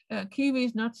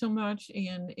 Kiwis not so much.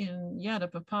 The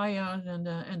papayas and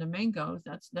the mangoes.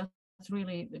 That's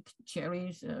really the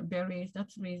cherries, berries.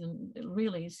 That's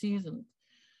really seasoned.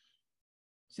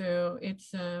 So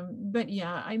it's but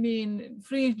yeah, I mean,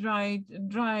 freeze dried,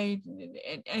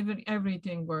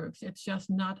 everything works. It's just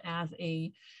not as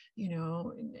a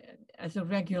as a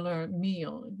regular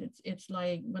meal. It's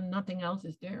like when nothing else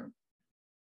is there.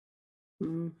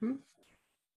 Mm-hmm.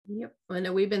 Yep. I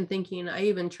know we've been thinking, I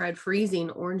even tried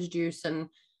freezing orange juice and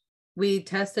we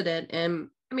tested it, and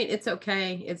I mean, it's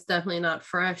okay. It's definitely not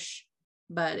fresh,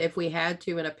 but if we had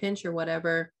to in a pinch or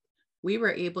whatever, we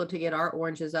were able to get our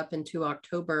oranges up into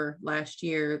October last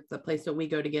year, the place that we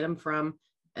go to get them from.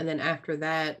 And then after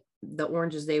that, the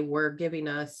oranges they were giving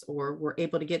us or were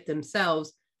able to get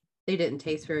themselves, they didn't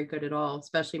taste very good at all,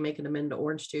 especially making them into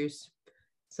orange juice.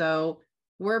 So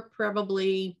we're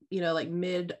probably, like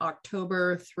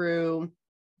mid-October through,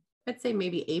 I'd say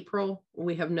maybe April.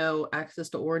 We have no access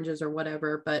to oranges or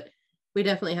whatever, but we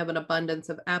definitely have an abundance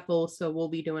of apples. So we'll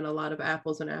be doing a lot of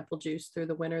apples and apple juice through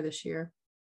the winter this year.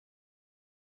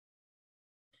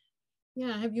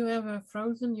 Yeah. Have you ever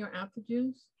frozen your apple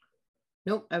juice?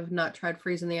 Nope. I've not tried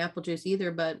freezing the apple juice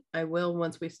either, but I will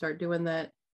once we start doing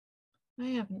that.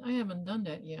 I haven't done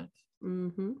that yet.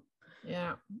 Mm-hmm.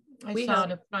 Yeah, I saw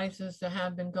the prices that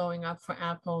have been going up for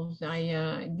apples. They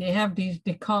have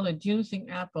they call it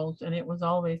juicing apples, and it was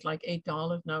always like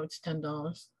 $8. Now it's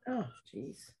 $10. Oh,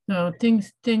 geez. So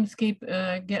things keep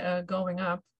going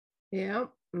up. Yeah,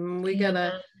 we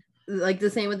gotta like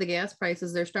the same with the gas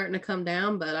prices. They're starting to come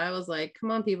down, but I was like, come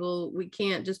on, people, we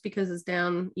can't just because it's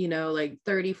down, like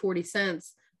 30-40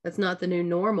 cents. That's not the new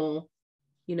normal.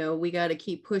 We got to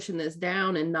keep pushing this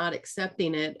down and not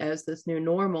accepting it as this new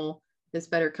normal. This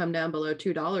better come down below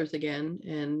 $2 again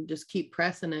and just keep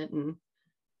pressing it and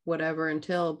whatever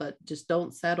but just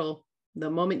don't settle. The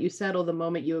moment you settle, the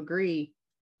moment you agree.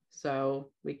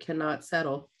 So we cannot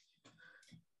settle.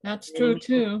 That's true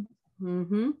too.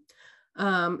 Mm-hmm.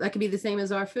 That could be the same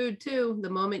as our food too. The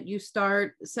moment you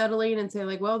start settling and say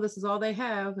like, well, this is all they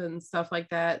have and stuff like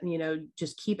that,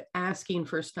 just keep asking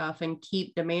for stuff and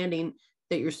keep demanding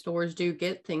that your stores do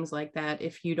get things like that.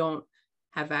 If you don't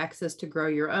have access to grow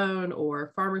your own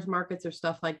or farmers markets or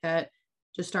stuff like that,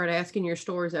 just start asking your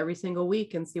stores every single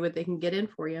week and see what they can get in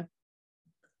for you.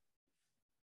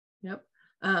 Yep.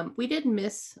 We did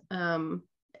miss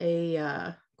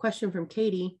a question from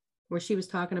Katie where she was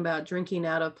talking about drinking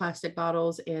out of plastic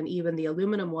bottles and even the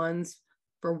aluminum ones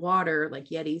for water, like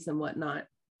Yetis and whatnot.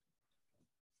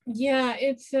 Yeah,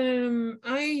 it's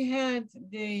I had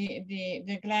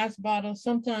the glass bottle.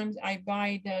 Sometimes I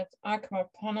buy that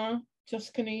Aquapana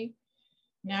Tuscany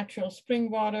natural spring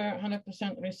water, 100%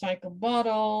 recycled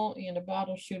bottle, and the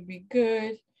bottle should be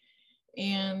good.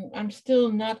 And I'm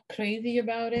still not crazy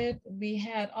about it. We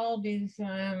had all these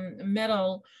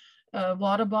metal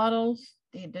water bottles.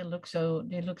 They look so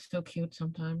cute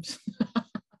sometimes.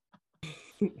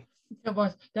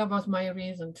 That was my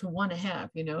reason to want to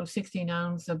have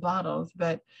 16-ounce bottles.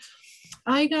 But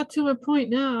I got to a point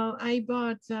now. I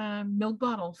bought milk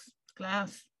bottles,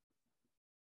 glass.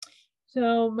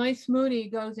 So my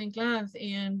smoothie goes in glass,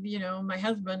 and my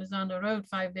husband is on the road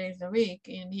 5 days a week,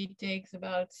 and he takes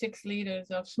about 6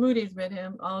 liters of smoothies with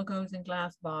him. All goes in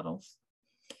glass bottles.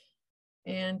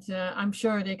 And I'm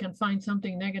sure they can find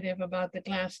something negative about the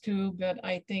glass too, but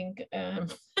I think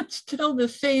it's still the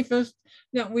safest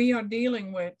that we are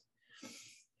dealing with.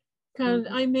 Because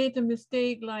I made a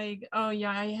mistake, like, oh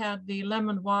yeah, I had the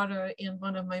lemon water in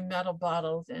one of my metal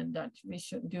bottles, and that we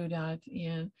shouldn't do that.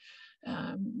 And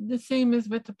the same is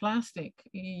with the plastic.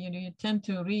 You tend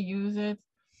to reuse it,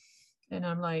 and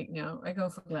I'm like, no, I go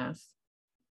for glass.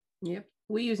 Yep,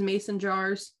 we use mason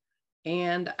jars,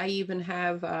 and I even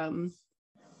have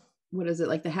what is it,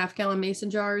 like the half-gallon mason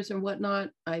jars and whatnot.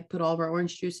 I put all of our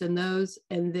orange juice in those,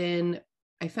 and then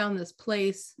I found this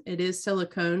place. It is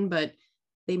silicone, but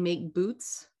they make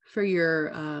boots for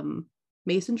your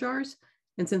mason jars.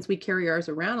 And since we carry ours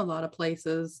around a lot of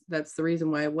places, that's the reason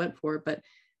why I went for it. But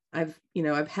I've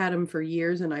had them for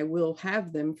years, and I will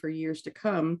have them for years to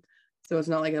come. So it's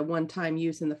not like a one-time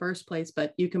use in the first place,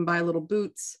 but you can buy little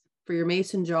boots for your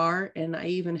mason jar. And I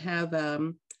even have,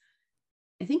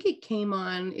 I think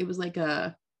it was like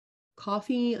a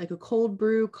coffee, like a cold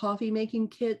brew coffee making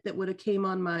kit that would have came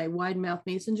on my wide mouth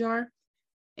mason jar.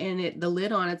 And the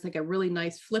lid on it's like a really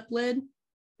nice flip lid,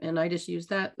 and I just use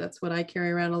that. That's what I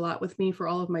carry around a lot with me for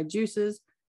all of my juices.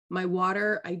 My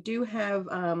water, I do have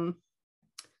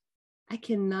I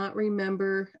cannot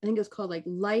remember, I think it's called like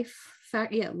Life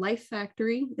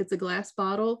Factory. It's a glass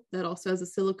bottle that also has a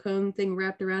silicone thing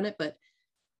wrapped around it, but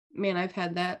man, I've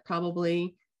had that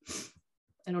probably,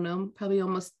 I don't know, probably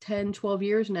almost 10-12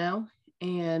 years now,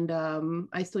 and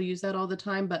I still use that all the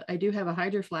time. But I do have a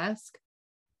Hydro Flask,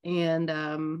 and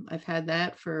I've had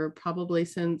that for probably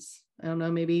since, I don't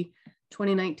know, maybe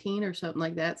 2019 or something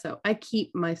like that. So I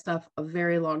keep my stuff a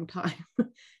very long time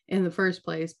in the first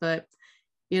place. But,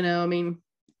 I mean,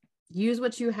 use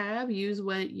what you have, use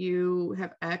what you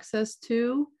have access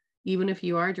to, even if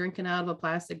you are drinking out of a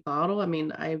plastic bottle. I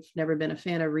mean, I've never been a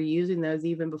fan of reusing those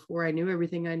even before I knew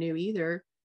everything I knew either.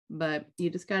 But you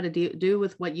just got to do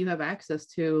with what you have access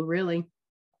to, really.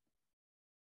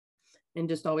 And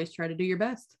just always try to do your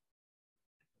best.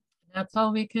 That's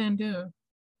all we can do.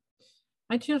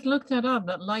 I just looked that up,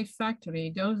 that Life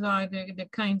Factory. Those are the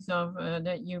kinds of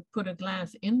that you put a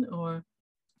glass in, or?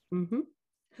 Mm-hmm.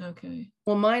 Okay.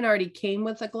 Well, mine already came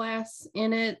with a glass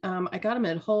in it. I got them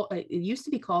at it used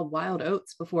to be called Wild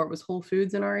Oats before it was Whole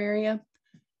Foods in our area.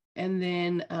 And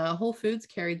then Whole Foods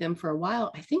carried them for a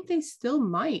while. I think they still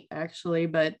might actually,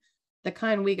 but the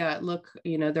kind we got,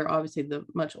 they're obviously the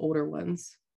much older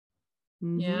ones.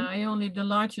 Mm-hmm. Yeah, the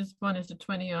largest one is a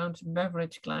 20-ounce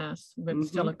beverage glass with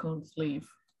silicone sleeve.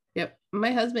 Yep.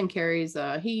 My husband carries,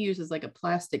 he uses like a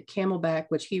plastic Camelback,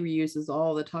 which he reuses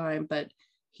all the time, but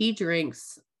he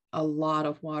drinks a lot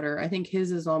of water. I think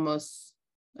his is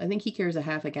I think he carries a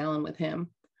half a gallon with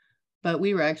him. But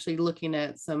we were actually looking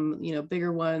at some,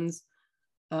 bigger ones.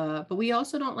 But we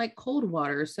also don't like cold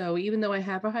water. So even though I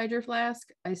have a Hydro Flask,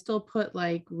 I still put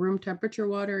like room temperature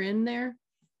water in there.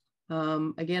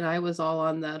 Again, I was all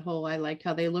on that whole, I liked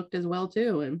how they looked as well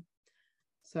too. And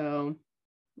so,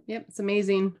 yep, it's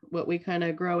amazing what we kind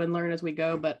of grow and learn as we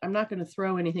go, but I'm not going to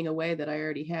throw anything away that I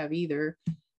already have either.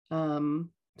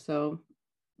 So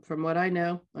from what I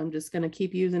know, I'm just going to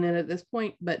keep using it at this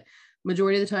point, but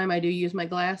majority of the time I do use my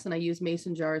glass, and I use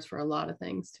mason jars for a lot of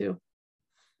things too.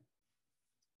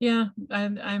 Yeah,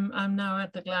 I'm now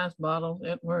at the glass bottle.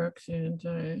 It works,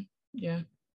 and yeah.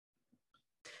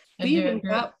 We even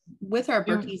got, with our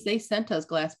birkies, they sent us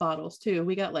glass bottles too.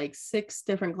 We got like 6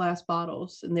 different glass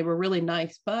bottles, and they were really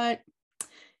nice, but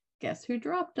guess who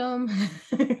dropped them?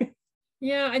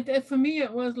 Yeah, for me,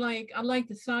 it was like, I like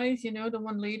the size, the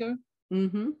 1 liter.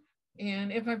 Mm-hmm.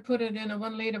 And if I put it in a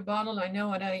 1 liter bottle, I know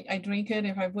what I drink it.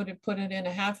 If I would have put it in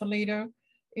a half a liter,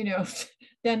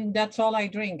 then that's all I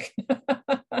drink.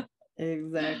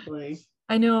 Exactly.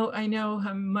 I know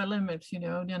my limits,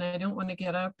 then I don't want to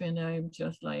get up, and I'm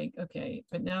just like, okay,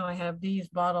 but now I have these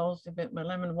bottles with my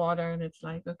lemon water, and it's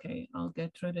like, okay, I'll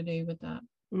get through the day with that.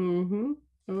 Mm-hmm.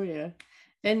 Oh yeah.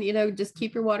 And just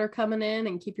keep your water coming in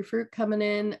and keep your fruit coming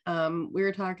in. We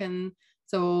were talking,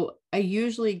 so I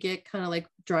usually get kind of like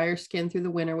drier skin through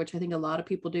the winter, which I think a lot of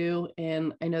people do.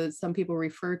 And I know that some people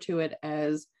refer to it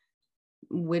as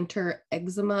winter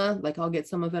eczema. Like I'll get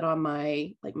some of it on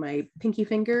my pinky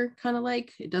finger, kind of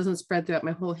like it doesn't spread throughout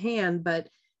my whole hand, but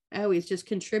I always just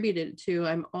contributed to,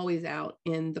 I'm always out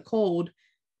in the cold,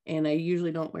 and I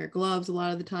usually don't wear gloves a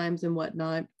lot of the times and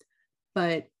whatnot.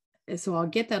 But so I'll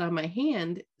get that on my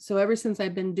hand. So ever since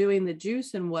I've been doing the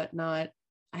juice and whatnot,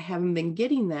 I haven't been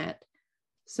getting that.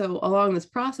 So along this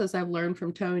process, I've learned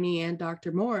from Toni and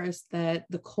Dr. Morris that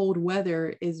the cold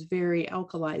weather is very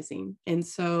alkalizing. And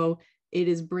so it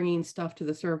is bringing stuff to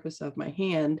the surface of my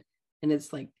hand and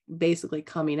it's like basically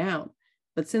coming out.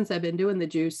 But since I've been doing the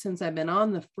juice, since I've been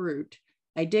on the fruit,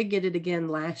 I did get it again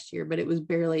last year, but it was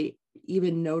barely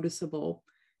even noticeable.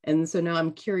 And so now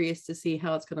I'm curious to see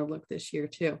how it's going to look this year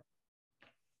too.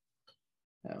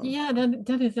 So. Yeah,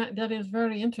 that is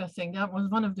very interesting. That was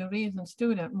one of the reasons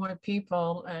too that more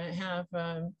people have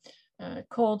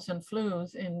colds and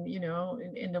flus in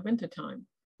the wintertime.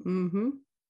 Mm-hmm.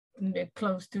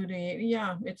 Close to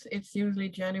it's usually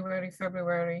January,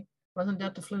 February. Wasn't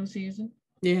that the flu season?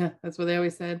 Yeah, that's what they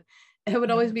always said. I would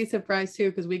always be surprised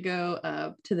too, because we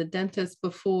go to the dentist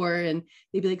before and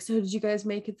they'd be like, so did you guys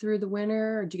make it through the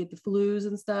winter or did you get the flus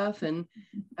and stuff? And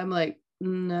I'm like,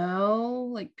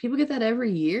 no, like people get that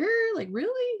every year. Like,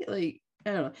 really? Like,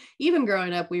 I don't know. Even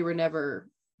growing up, we were never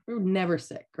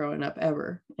sick growing up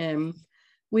ever. And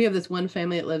we have this one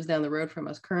family that lives down the road from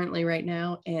us currently right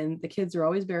now. And the kids are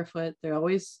always barefoot. They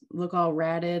always look all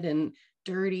ratted and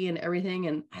dirty and everything.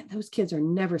 And those kids are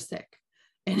never sick.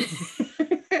 And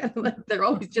they're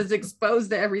always just exposed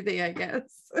to everything, I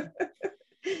guess.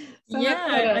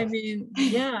 I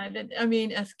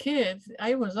mean, as kids,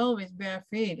 I was always bare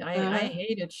feet. I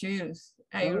hated shoes.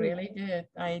 I really did.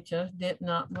 I just did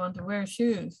not want to wear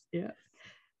shoes. Yeah.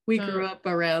 We grew up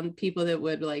around people that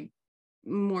would like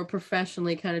more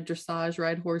professionally kind of dressage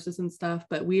ride horses and stuff,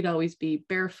 but we'd always be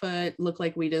barefoot, look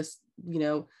like we just,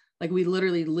 like we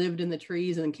literally lived in the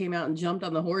trees and came out and jumped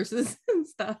on the horses and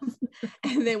stuff.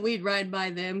 And then we'd ride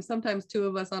by them, sometimes two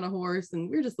of us on a horse, and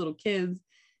we were just little kids.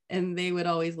 And they would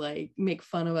always like make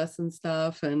fun of us and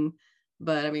stuff.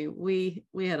 But I mean, we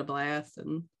had a blast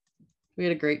and we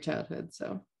had a great childhood.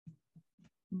 So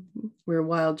we're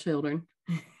wild children.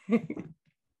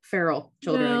 Feral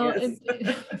children, I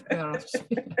guess.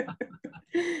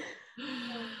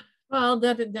 Well,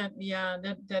 that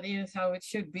is how it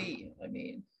should be. I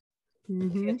mean,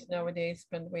 kids nowadays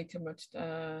spend way too much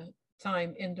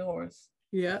time indoors.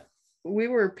 Yeah, we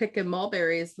were picking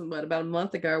mulberries about a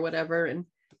month ago or whatever, and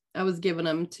I was giving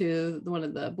them to one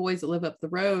of the boys that live up the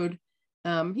road.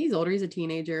 He's older, he's a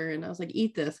teenager, and I was like,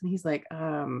 eat this, and he's like,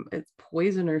 it's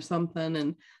poison or something,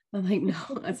 and I'm like,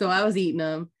 no. So I was eating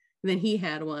them, and then he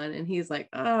had one, and he's like,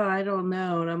 oh, I don't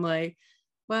know, and I'm like,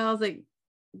 well, I was like,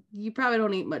 you probably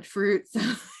don't eat much fruit, so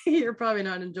you're probably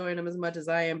not enjoying them as much as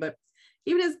I am. But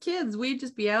even as kids, we'd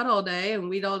just be out all day and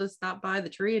we'd all just stop by the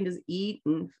tree and just eat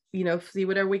and, see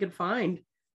whatever we could find,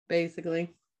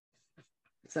 basically.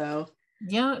 So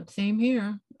yeah, same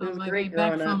here. On my way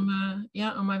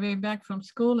back from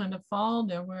school in the fall,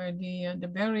 there were the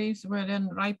berries were then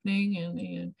ripening,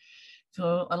 and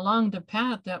so along the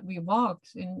path that we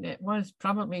walked, and it was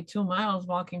probably 2 miles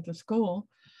walking to school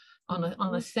on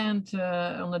a sand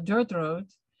on a dirt road,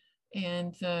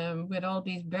 and with all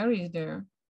these berries there.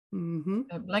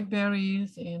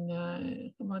 Blackberries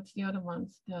and what's the other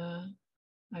ones?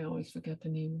 I always forget the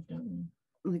name of that one.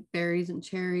 Like berries and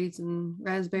cherries and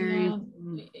raspberries.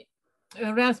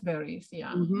 Raspberries,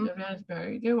 yeah. The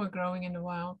raspberries, they were growing in the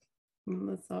wild.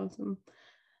 That's awesome.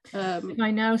 If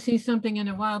I now see something in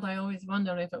the wild, I always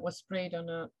wonder if it was sprayed or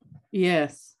not.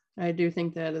 Yes, I do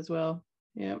think that as well.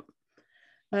 Yeah.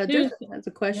 Joseph has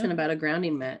a question about a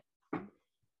grounding mat.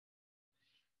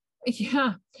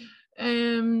 Yeah.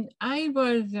 I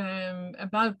was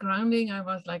about grounding. I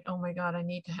was like, oh my God, I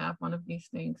need to have one of these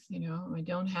things. I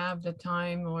don't have the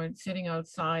time or sitting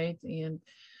outside, and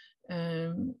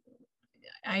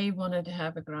I wanted to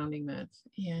have a grounding mat.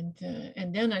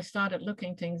 And then I started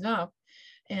looking things up,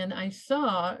 and I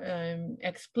saw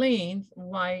explained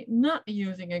why not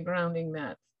using a grounding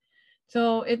mat.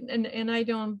 So and I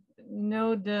don't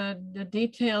know the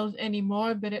details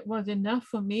anymore, but it was enough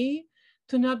for me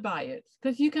to not buy it,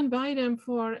 because you can buy them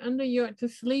for to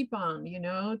sleep on,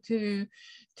 to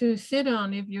sit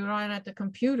on if you're right at the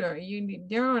computer.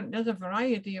 There's a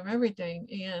variety of everything,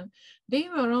 and they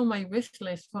were on my wish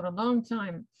list for a long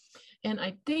time. And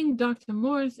I think Dr.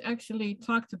 Morris actually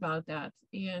talked about that.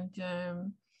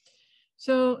 And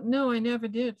so no, I never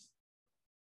did.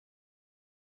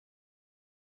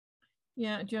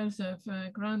 Yeah, Joseph,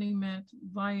 grounding mat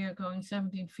via going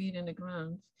 17 feet in the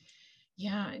ground.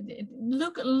 Yeah,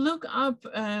 look up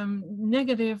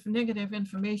negative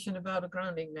information about a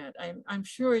grounding mat. I'm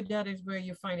sure that is where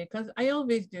you find it, because I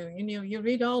always do. You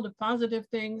read all the positive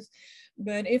things,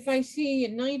 but if I see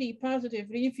 90 positive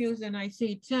reviews and I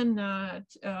see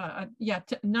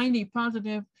 90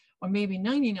 positive or maybe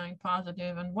 99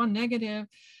 positive and 1 negative,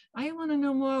 I want to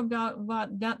know more about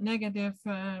what that negative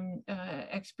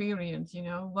experience.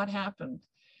 What happened.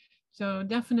 So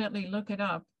definitely look it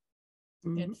up.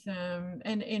 Mm-hmm. It's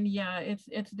and yeah,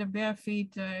 it's the bare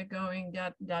feet going,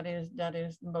 that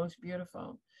is most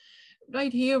beautiful.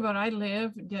 Right here where I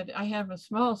live, that I have a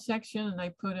small section, and I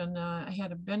put an I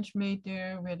had a bench made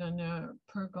there with an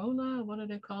pergola. What do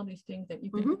they call these things that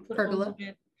you can put over Pergola.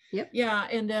 it? Yep. Yeah,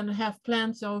 and then have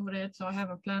plants over it. So I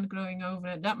have a plant growing over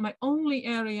it. That's my only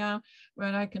area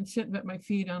where I can sit with my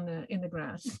feet on the in the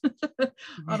grass.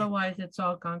 Otherwise, it's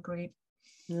all concrete.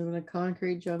 Live in a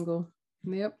concrete jungle.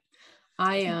 Yep.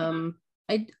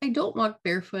 I don't walk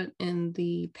barefoot in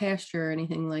the pasture or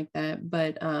anything like that,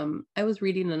 but I was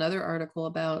reading another article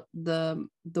about the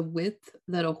width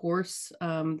that a horse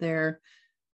their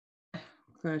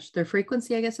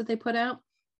frequency, I guess, that they put out.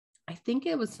 I think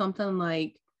it was something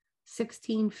like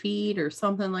 16 feet or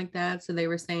something like that. So they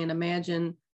were saying,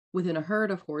 imagine within a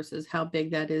herd of horses how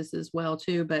big that is as well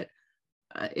too. But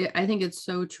I think it's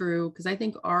so true, because I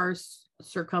think our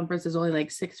circumference is only like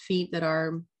 6 feet that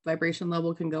our vibration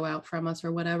level can go out from us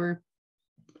or whatever.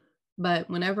 But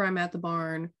whenever I'm at the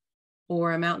barn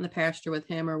or I'm out in the pasture with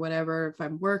him or whatever, if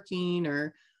I'm working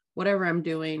or whatever I'm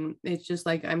doing, it's just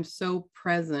like I'm so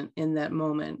present in that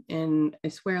moment. And I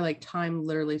swear, like, time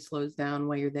literally slows down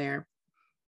while you're there.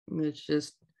 It's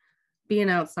just, being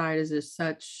outside is just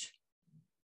such,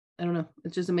 I don't know,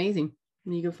 it's just amazing.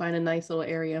 You can find a nice little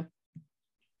area.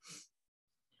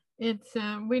 It's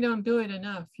we don't do it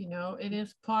enough, it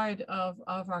is part of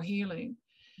our healing.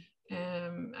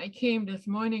 I came this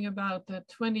morning about the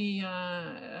 20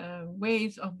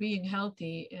 ways of being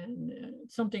healthy, and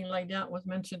something like that was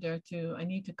mentioned there too. I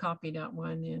need to copy that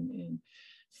one and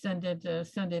send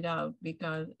it out,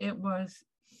 because it was,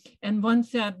 and one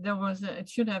said it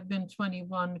should have been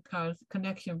 21, because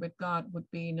connection with God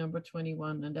would be number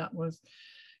 21, and that was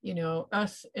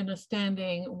us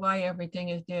understanding why everything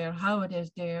is there, how it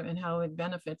is there, and how it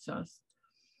benefits us.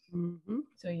 Mm-hmm.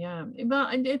 So yeah, well,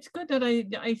 and it's good that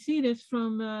I see this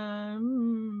from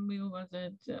who was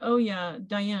it? Oh yeah,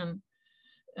 Diane.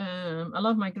 I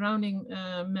love my grounding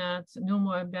mats. No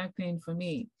more back pain for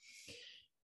me.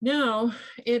 Now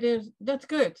that's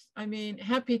good. I mean,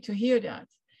 happy to hear that.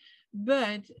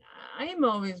 But I'm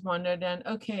always wondered then,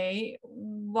 okay,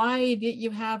 why did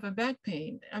you have a back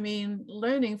pain? I mean,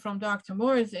 learning from Dr.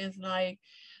 Morris is like,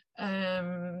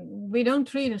 we don't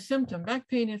treat a symptom. Back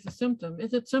pain is a symptom.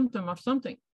 It's a symptom of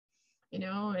something.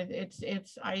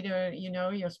 It's either,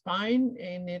 your spine,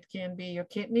 and it can be your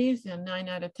kidneys, and 9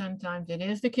 out of 10 times it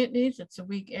is the kidneys. It's a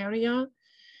weak area.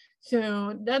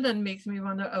 So that then makes me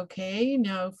wonder, okay,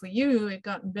 now for you, it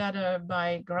got better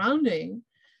by grounding.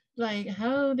 Like,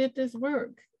 how did this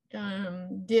work?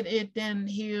 Did it then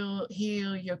heal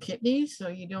your kidneys so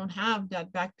you don't have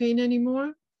that back pain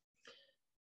anymore?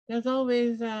 There's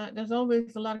always a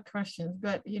lot of questions,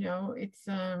 but it's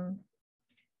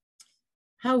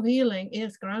how healing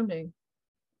is grounding.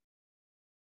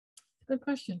 Good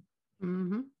question.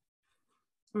 Mm-hmm.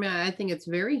 I mean, I think it's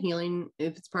very healing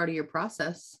if it's part of your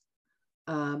process.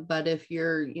 But if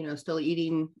you're, still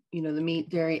eating, the meat,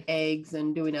 dairy, eggs,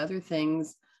 and doing other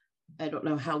things, I don't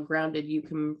know how grounded you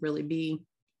can really be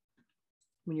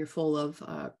when you're full of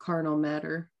carnal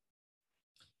matter.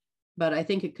 But I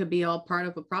think it could be all part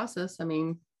of a process. I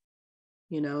mean,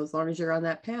 as long as you're on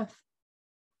that path,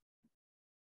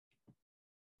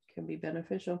 it can be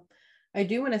beneficial. I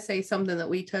do want to say something that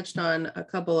we touched on a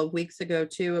couple of weeks ago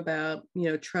too, about,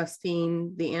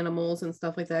 trusting the animals and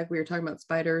stuff like that. We were talking about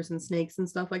spiders and snakes and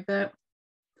stuff like that.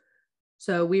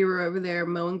 So we were over there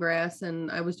mowing grass,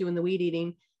 and I was doing the weed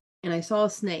eating, and I saw a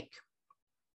snake,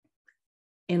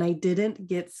 and I didn't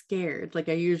get scared like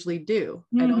I usually do.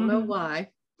 Mm-hmm. I don't know why.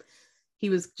 He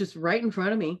was just right in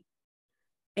front of me.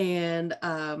 And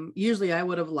usually I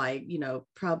would have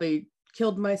probably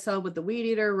killed myself with the weed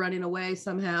eater, running away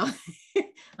somehow.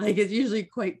 Like, it's usually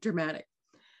quite dramatic.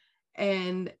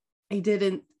 And I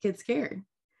didn't get scared.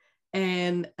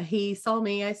 And he saw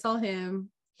me, I saw him.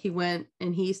 He went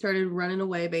and he started running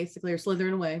away, basically, or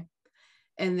slithering away.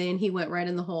 And then he went right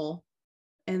in the hole.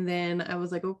 And then I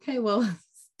was like, okay, well,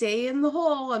 stay in the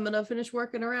hole. I'm going to finish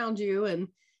working around you. And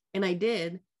I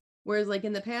did. Whereas, like,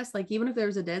 in the past, like, even if there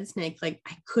was a dead snake, like,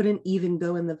 I couldn't even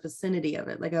go in the vicinity of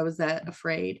it. Like, I was that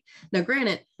afraid. Now,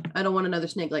 granted, I don't want another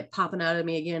snake like popping out at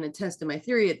me again and testing my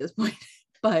theory at this point,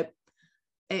 but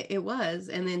it was.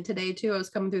 And then today too, I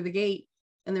was coming through the gate,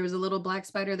 and there was a little black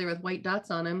spider there with white dots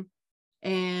on him.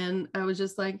 And I was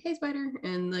just like, hey, spider.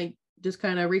 And like, just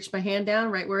kind of reached my hand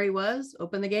down right where he was,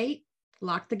 opened the gate,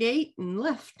 locked the gate, and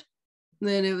left. And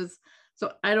then it was,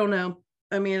 so I don't know.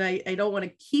 I mean, I don't want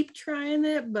to keep trying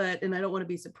it, and I don't want to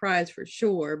be surprised for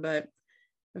sure, but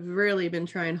I've really been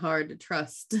trying hard to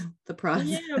trust the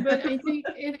process. Yeah, but I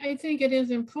think it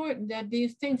is important that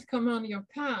these things come on your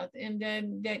path, and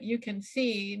then that you can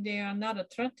see they are not a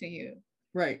threat to you.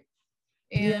 Right.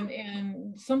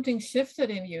 And something shifted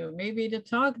in you. Maybe the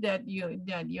talk that you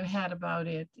had about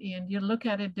it, and you look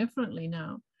at it differently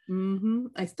now. Mm-hmm.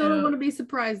 I still don't want to be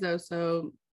surprised though.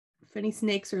 So if any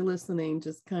snakes are listening,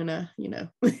 just kind of,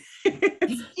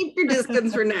 keep your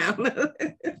distance for now.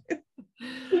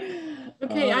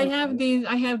 Okay, I have these,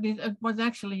 it was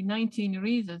actually 19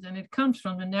 reasons, and it comes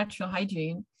from the natural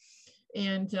hygiene.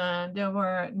 And there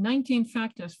were 19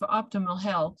 factors for optimal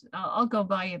health. I'll go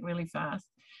by it really fast.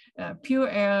 Pure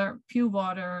air, pure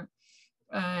water,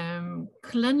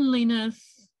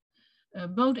 cleanliness,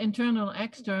 both internal,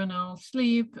 external,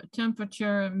 sleep,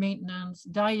 temperature, maintenance,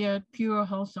 diet, pure,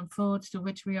 wholesome foods to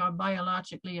which we are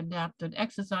biologically adapted,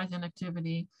 exercise and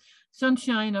activity,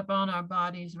 sunshine upon our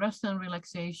bodies, rest and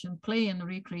relaxation, play and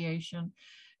recreation,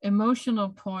 emotional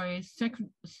poise,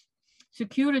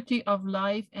 security of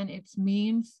life and its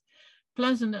means,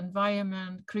 pleasant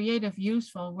environment, creative,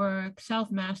 useful work,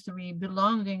 self-mastery,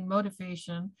 belonging,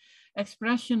 motivation,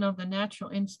 expression of the natural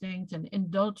instincts, and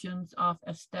indulgence of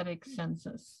aesthetic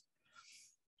senses.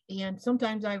 And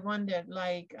sometimes I wondered,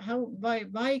 like,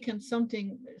 why can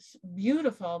something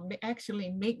beautiful actually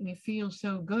make me feel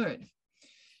so good?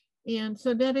 And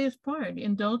so that is part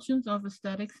indulgence of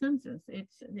aesthetic senses.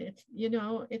 It's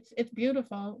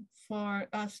beautiful for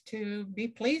us to be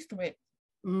pleased with.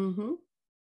 Mm-hmm.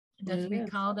 That we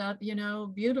call that,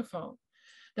 beautiful.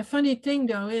 The funny thing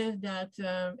though is that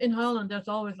in Holland there's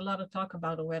always a lot of talk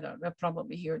about the weather. They're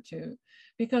probably here too,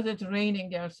 because it's raining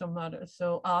there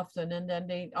so often, and then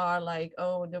they are like,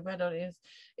 oh, the weather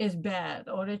is bad,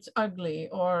 or it's ugly,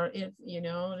 or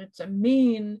it's a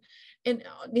mean, and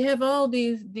they have all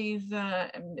these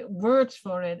words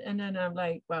for it. And then I'm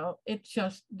like, well, it's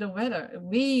just the weather.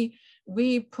 We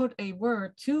put a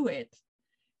word to it,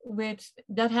 which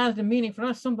that has the meaning for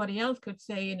us. Somebody else could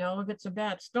say, if it's a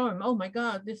bad storm, oh my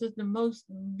God, this is the most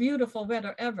beautiful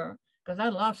weather ever, because I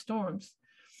love storms.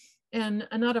 And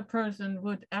another person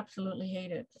would absolutely hate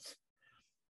it.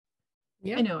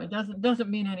 Yeah, I know it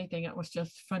doesn't mean anything. It was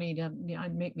just funny to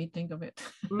make me think of it.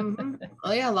 Mm-hmm.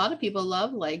 Oh yeah, a lot of people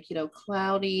love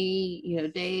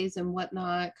cloudy, days and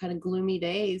whatnot, kind of gloomy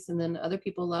days, and then other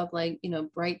people love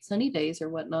bright sunny days or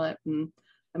whatnot. And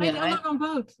I love them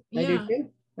both. I do too.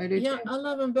 I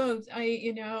love them both.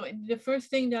 The first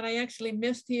thing that I actually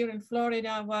missed here in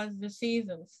Florida was the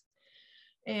seasons.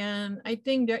 And I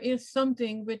think there is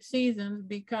something with seasons,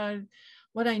 because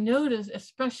what I noticed,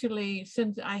 especially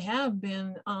since I have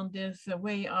been on this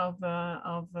way of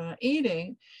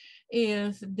eating,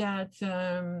 is that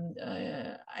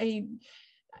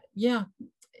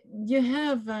you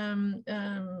have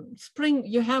spring,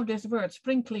 you have this word,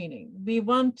 spring cleaning. We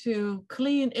want to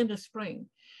clean in the spring.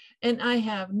 And I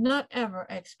have not ever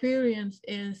experienced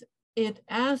it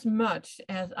as much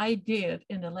as I did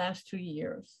in the last 2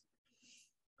 years.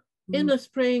 In the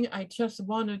spring, I just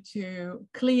wanted to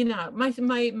clean out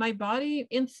my body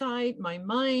inside, my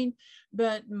mind,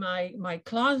 but my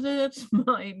closets,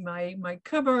 my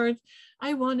cupboards.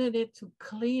 I wanted it to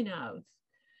clean out.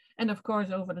 And of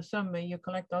course, over the summer, you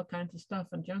collect all kinds of stuff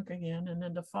and junk again. And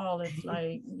then the fall, it's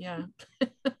like, yeah.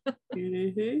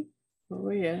 Mm-hmm. Oh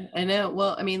yeah, I know.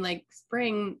 Well, I mean, the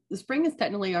spring is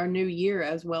technically our new year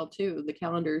as well too. The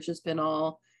calendar has just been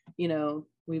all,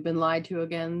 we've been lied to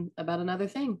again about another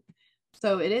thing.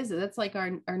 So that's like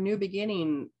our new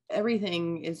beginning.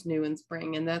 Everything is new in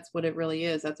spring, and that's what it really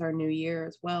is. That's our new year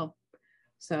as well.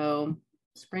 So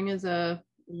spring is a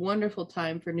wonderful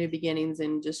time for new beginnings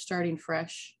and just starting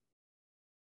fresh.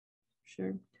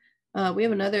 Sure. We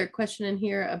have another question in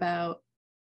here about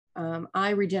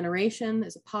eye regeneration.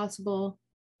 Is it possible?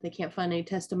 They can't find any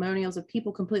testimonials of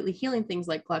people completely healing things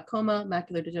like glaucoma,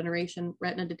 macular degeneration,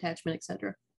 retina detachment,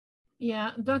 etc.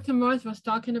 Yeah, Dr. Morse was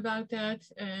talking about that.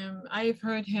 I've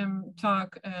heard him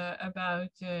talk about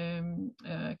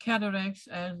cataracts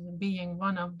as being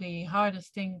one of the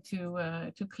hardest thing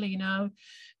to clean out,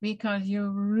 because you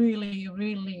really,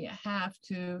 really have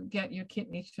to get your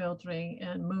kidneys filtering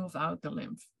and move out the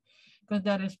lymph, because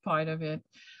that is part of it.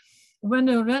 When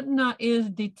the retina is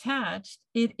detached,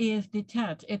 it is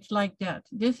detached. It's like that.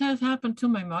 This has happened to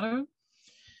my mother.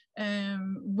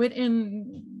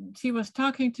 She was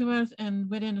talking to us, and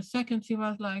within a second she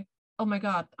was like, oh my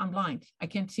God, I'm blind. I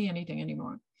can't see anything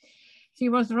anymore. She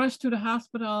was rushed to the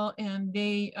hospital, and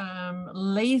they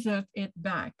lasered it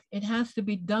back. It has to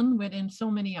be done within so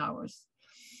many hours.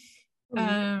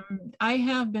 I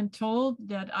have been told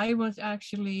that I was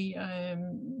actually,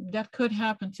 that could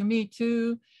happen to me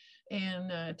too.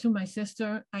 and to my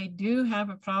sister, I do have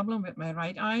a problem with my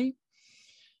right eye.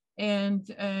 And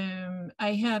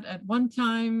I had at one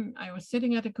time, I was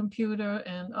sitting at a computer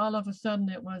and all of a sudden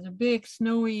it was a big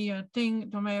snowy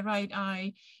thing to my right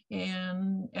eye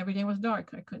and everything was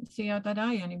dark. I couldn't see out that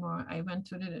eye anymore. I went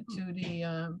to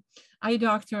the eye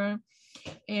doctor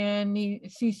and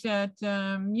she said,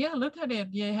 yeah, look at it.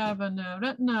 You have a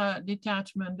retina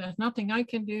detachment. There's nothing I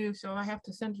can do. So I have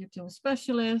to send you to a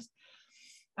specialist.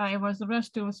 I was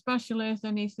rushed to a specialist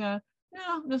and he said,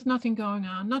 no, there's nothing going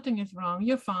on. Nothing is wrong.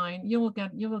 You're fine. You will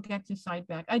get your sight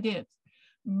back. I did.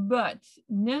 But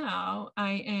now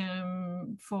I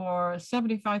am for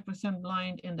 75%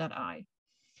 blind in that eye.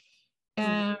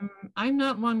 I'm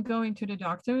not one going to the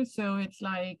doctor. So it's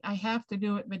like I have to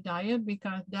do it with diet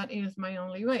because that is my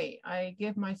only way. I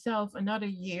give myself another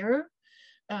year.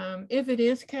 If it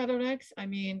is cataracts, I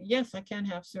mean, yes, I can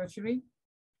have surgery.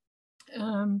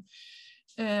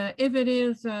 If it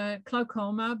is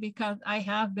glaucoma, because I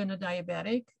have been a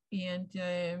diabetic, and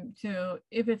so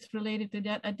if it's related to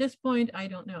that, at this point, I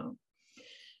don't know.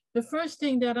 The first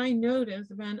thing that I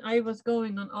noticed when I was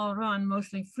going on all run,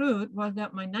 mostly fruit, was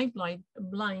that my night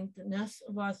blindness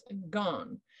was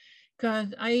gone,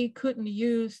 because I couldn't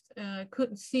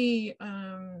see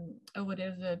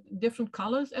different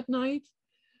colors at night.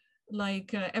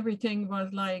 Like everything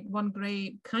was like one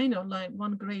gray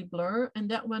blur, and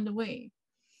that went away.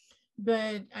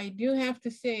 But I do have to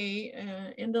say,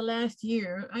 in the last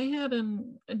year, I had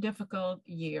a difficult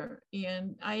year,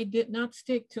 and I did not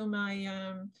stick to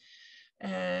my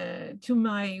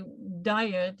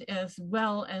diet as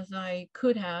well as I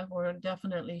could have, or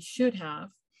definitely should have.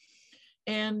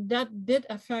 And that did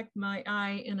affect my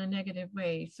eye in a negative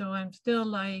way. So I'm still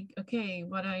like, okay,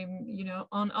 what I'm,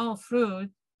 on all fruit,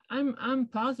 I'm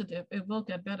positive it will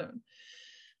get better.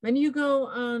 When you go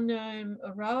on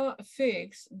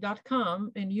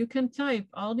rawfigs.com and you can type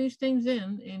all these things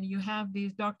in, and you have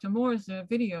these Dr. Moore's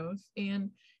videos,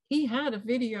 and he had a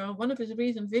video, one of his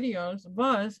recent videos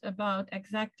was about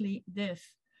exactly this.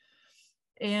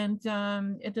 And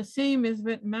the same is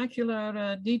with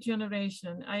macular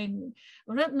degeneration.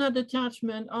 Retina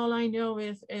detachment, all I know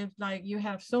is like you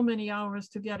have so many hours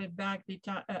to get it back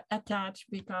attached,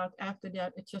 because after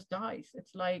that it just dies.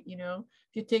 It's like, if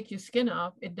you take your skin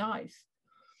off, it dies.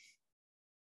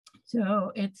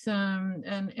 So it's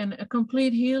and a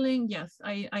complete healing. Yes,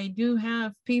 I do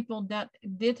have people that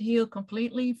did heal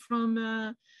completely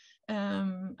from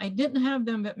I didn't have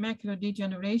them with macular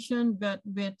degeneration, but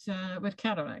with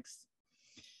cataracts.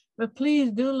 But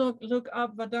please do look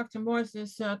up what Dr. Morse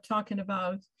is talking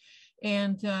about,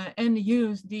 and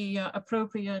use the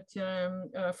appropriate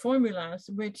formulas,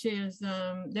 which is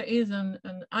there is an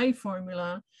eye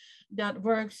formula that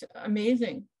works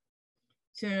amazing.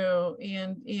 So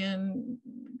and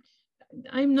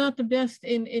I'm not the best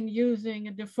in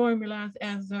using the formulas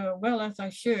as well as I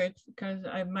should, because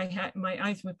my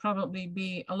eyes would probably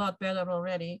be a lot better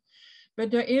already.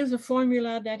 But there is a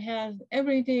formula that has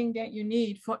everything that you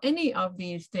need for any of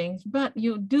these things. But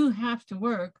you do have to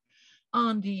work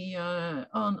on the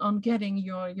on getting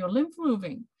your lymph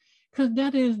moving, because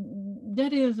that is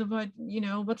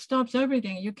what stops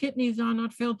everything. Your kidneys are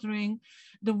not filtering,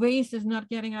 the waste is not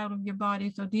getting out of your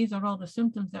body. So these are all the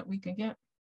symptoms that we can get.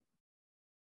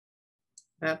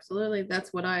 Absolutely.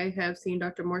 That's what I have seen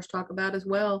Dr. Morse talk about as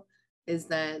well, is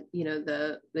that,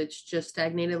 it's just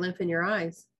stagnated lymph in your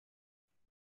eyes.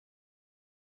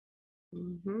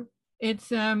 Mm-hmm. It's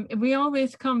we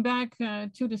always come back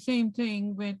to the same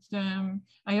thing with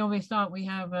I always thought we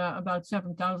have about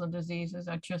 7,000 diseases.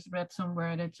 I just read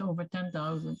somewhere that it's over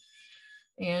 10,000.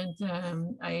 And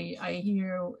I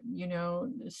hear,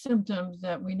 symptoms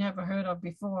that we never heard of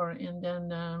before. And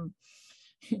then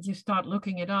you start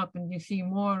looking it up and you see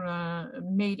more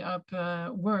made up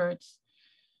words.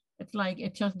 It's like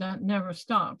it just never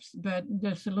stops, but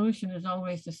the solution is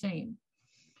always the same.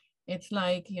 It's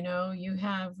like, you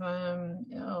have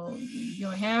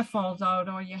your hair falls out,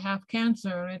 or you have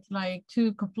cancer. It's like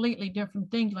two completely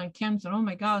different things. Like cancer, oh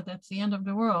my God, that's the end of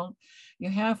the world.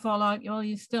 Your hair fall out, well,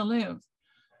 you still live.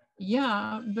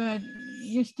 Yeah, but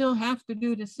you still have to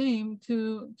do the same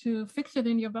to fix it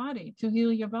in your body, to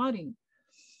heal your body.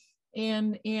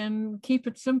 And keep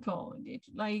it simple. It's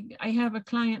like I have a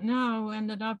client now who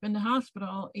ended up in the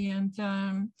hospital, and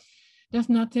there's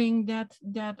nothing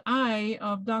that I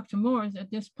of Dr. Morse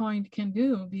at this point can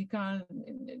do, because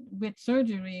with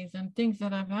surgeries and things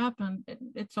that have happened,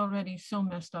 it's already so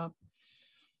messed up.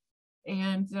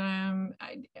 And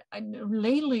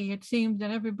lately it seems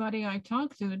that everybody I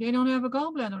talk to, they don't have a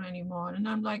gallbladder anymore, and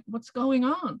I'm like, what's going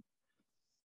on?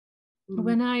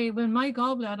 When my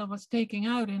gallbladder was taken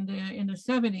out in the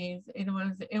 70s, it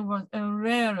was a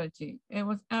rarity. It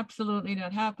was absolutely,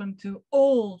 that happened to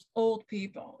old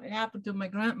people. It happened to my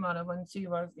grandmother when she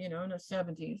was, in her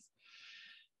 70s.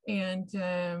 And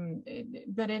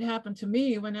but it happened to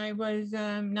me when I was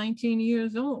 19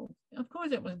 years old. Of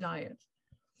course it was diet.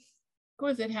 Of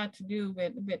course it had to do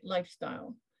with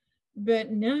lifestyle.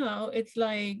 But now it's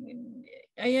like,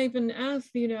 I even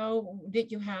asked,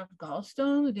 did you have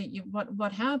gallstones?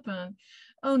 What happened?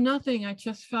 Oh, nothing. I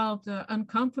just felt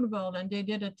uncomfortable, and they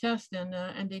did a test,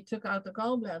 and they took out the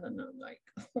gallbladder, and I'm like,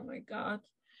 oh my God.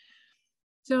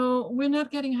 So we're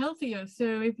not getting healthier.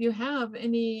 So if you have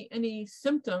any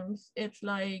symptoms, it's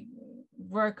like,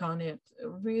 work on it.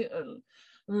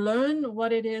 Learn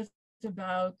what it is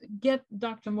about. Get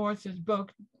Dr. Morse's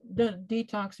book, the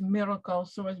Detox Miracle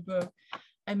Source book.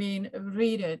 I mean,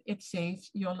 read it. It saves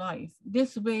your life.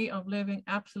 This way of living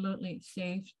absolutely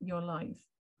saves your life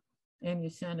and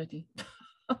your sanity.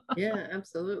 Yeah,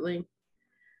 absolutely.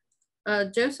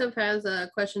 Joseph has a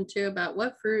question too about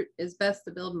what fruit is best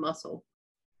to build muscle.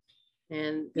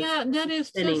 And yeah, that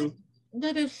is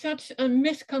such a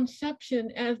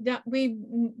misconception, as that we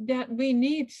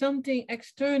need something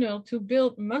external to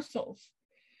build muscles.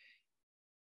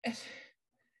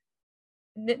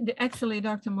 Actually,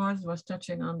 Dr. Mars was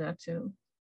touching on that too.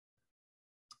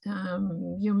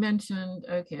 You mentioned,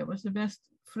 okay, what's the best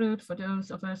fruit for those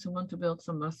of us who want to build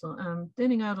some muscle? I'm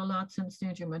thinning out a lot since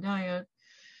changing my diet,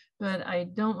 but I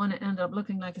don't want to end up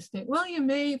looking like a stick. Well, you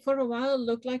may for a while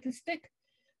look like a stick,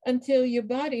 until your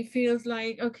body feels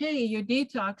like, okay, you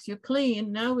detox, you're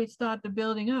clean, now we start the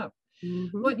building up.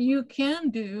 What you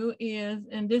can do is,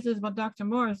 and this is what Dr.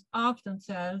 Morris often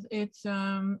says, it's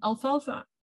alfalfa.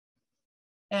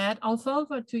 Add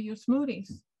alfalfa to your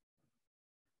smoothies.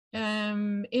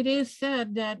 It is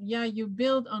said that, yeah, you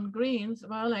build on greens.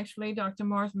 Well, actually, Dr.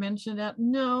 Morris mentioned that,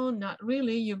 no, not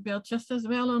really. You build just as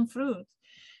well on fruits.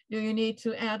 Do you need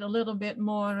to add a little bit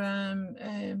more,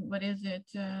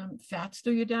 fats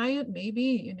to your diet?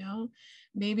 Maybe,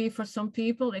 maybe for some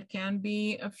people, it can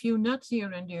be a few nuts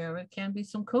here and there. It can be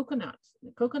some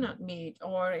coconut meat,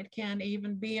 or it can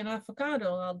even be an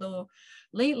avocado. Although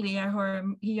lately I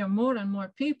hear more and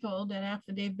more people that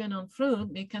after they've been on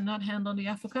fruit, they cannot handle the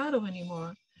avocado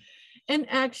anymore. And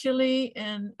actually,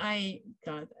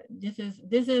 this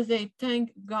is a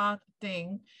thank God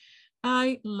thing.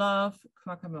 I love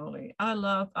guacamole. I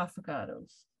love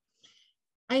avocados.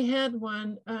 I had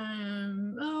one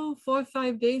 4 or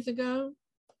 5 days ago.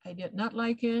 I did not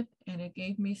like it, and it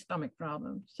gave me stomach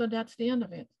problems. So that's the end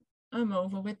of it. I'm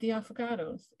over with the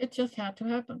avocados. It just had to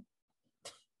happen.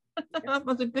 That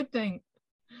was a good thing.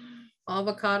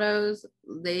 Avocados,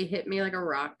 they hit me like a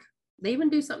rock. They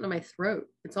even do something to my throat.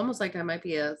 It's almost like I might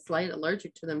be a slight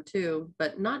allergic to them too,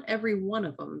 but not every one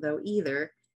of them though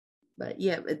either. But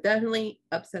yeah, it definitely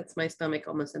upsets my stomach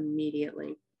almost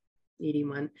immediately eating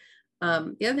one.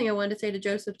 The other thing I wanted to say to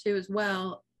Joseph too as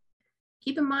well,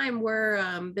 keep in mind we're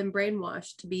been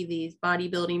brainwashed to be these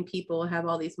bodybuilding people, have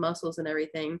all these muscles and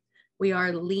everything. We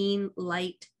are lean,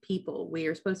 light people. We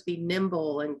are supposed to be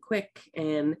nimble and quick,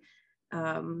 and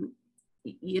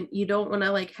you don't want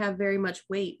to like have very much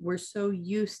weight. We're so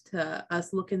used to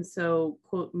us looking so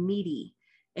quote meaty,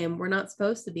 and we're not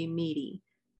supposed to be meaty.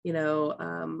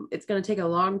 It's going to take a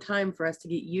long time for us to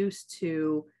get used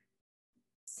to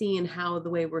seeing how the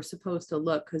way we're supposed to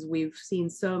look, because we've seen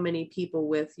so many people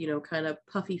with, kind of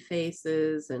puffy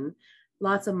faces and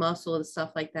lots of muscle and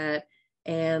stuff like that.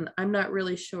 And I'm not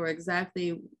really sure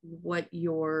exactly what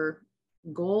your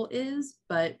goal is,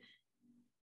 but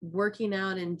working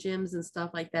out in gyms and stuff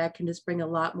like that can just bring a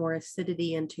lot more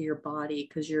acidity into your body,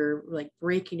 because you're like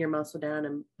breaking your muscle down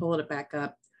and pulling it back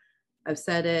up. I've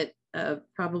said it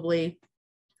probably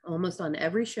almost on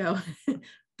every show,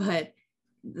 but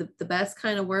the best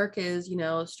kind of work is,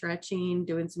 stretching,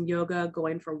 doing some yoga,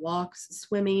 going for walks,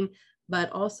 swimming,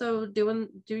 but also do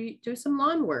some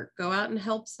lawn work. Go out and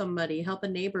help somebody, help a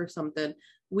neighbor or something.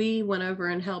 We went over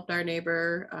and helped our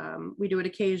neighbor. We do it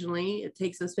occasionally. It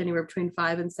takes us anywhere between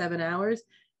 5 and 7 hours.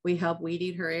 We help weed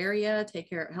eat her area,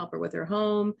 help her with her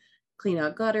home, clean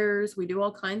out gutters. We do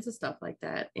all kinds of stuff like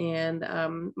that. And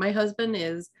my husband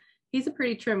he's a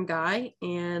pretty trim guy,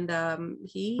 and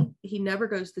he never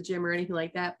goes to the gym or anything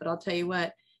like that. But I'll tell you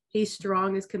what, he's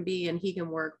strong as can be, and he can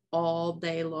work all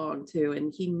day long too.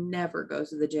 And he never goes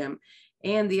to the gym.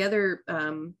 And the other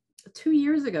 2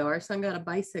 years ago, our son got a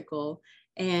bicycle,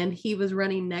 and he was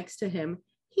running next to him.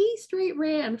 He straight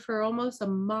ran for almost a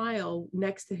mile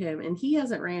next to him, and he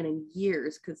hasn't ran in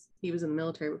years because he was in the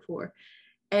military before.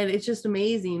 And it's just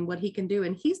amazing what he can do.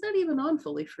 And he's not even on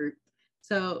fully fruit.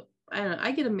 So I don't know,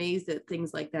 I get amazed at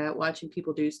things like that, watching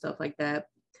people do stuff like that.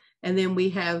 And then we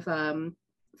have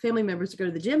family members who go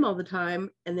to the gym all the time,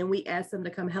 and then we ask them to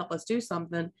come help us do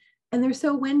something, and they're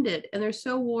so winded and they're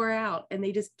so wore out, and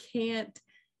they just can't,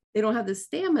 they don't have the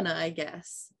stamina, I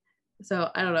guess.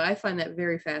 So I don't know, I find that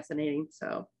very fascinating.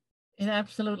 So it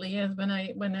absolutely is.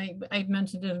 I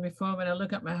mentioned this before, when I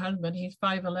look at my husband, he's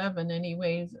 5'11", and he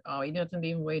weighs, he doesn't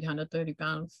even weigh 130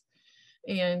 pounds.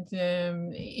 And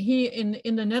he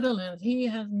in the Netherlands, he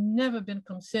has never been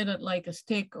considered like a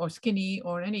stick or skinny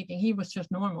or anything. He was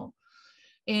just normal.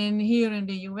 And here in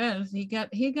the US, he got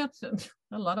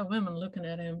a lot of women looking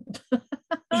at him.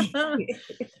 I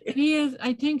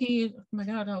think he is, oh my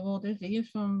God, how old is he? He's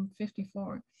from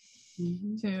 54.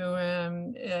 Mm-hmm. So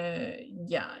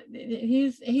yeah,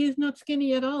 he's not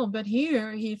skinny at all, but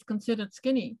here he's considered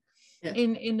skinny. Yeah.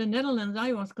 In the Netherlands,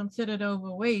 I was considered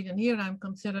overweight, and here I'm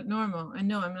considered normal. I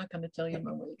know I'm not going to tell you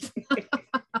my weight.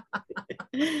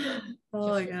 Oh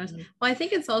my gosh. Well, I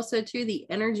think it's also too the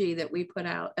energy that we put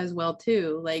out as well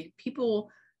too. Like people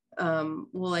will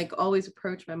like always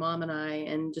approach my mom and I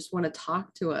and just want to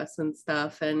talk to us and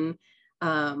stuff. And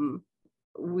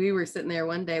we were sitting there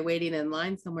one day waiting in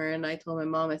line somewhere, and I told my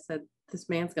mom, I said, this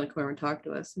man's going to come over and talk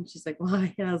to us. And she's like,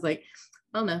 why? And I was like,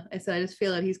 I don't know. I said, I just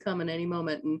feel that he's coming any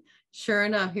moment. And sure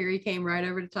enough, here he came right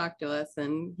over to talk to us.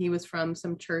 And he was from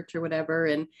some church or whatever.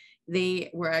 And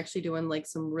they were actually doing like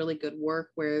some really good work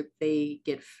where they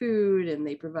get food and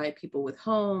they provide people with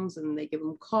homes and they give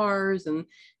them cars and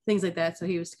things like that. So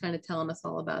he was kind of telling us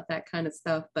all about that kind of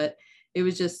stuff. But it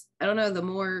was just, I don't know, the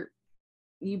more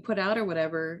you put out or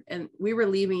whatever. And we were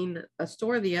leaving a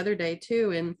store the other day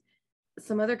too, and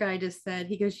some other guy just said,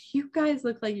 he goes, you guys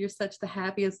look like you're such the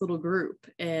happiest little group.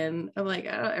 And I'm like,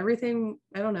 everything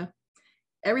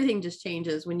just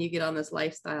changes when you get on this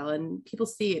lifestyle, and people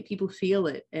see it, people feel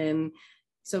it. And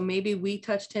so maybe we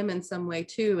touched him in some way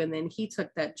too, and then he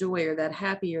took that joy or that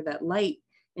happy or that light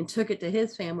and took it to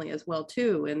his family as well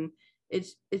too. And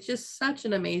it's just such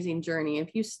an amazing journey.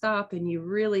 If you stop and you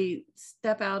really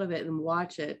step out of it and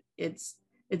watch it, it's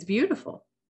beautiful.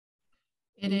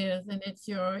 It is, and it's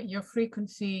your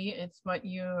frequency. It's what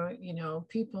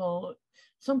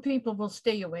some people will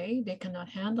stay away. They cannot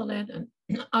handle it, and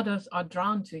others are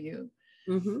drawn to you.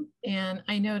 Mm-hmm. And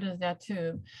I noticed that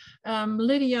too.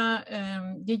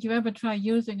 Lydia, did you ever try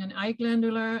using an eye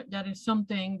glandular? That is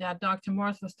something that Dr.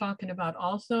 Morse was talking about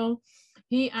also.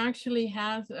 He actually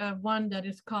has one that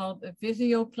is called a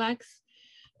Visioplex.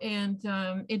 And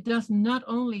it does not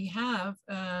only have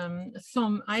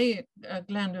some eye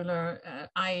glandular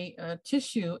eye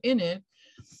tissue in it,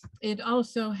 it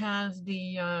also has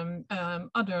the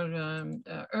other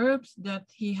herbs that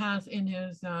he has in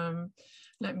his,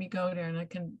 let me go there and I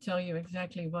can tell you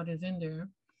exactly what is in there.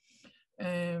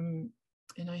 And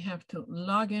I have to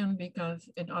log in because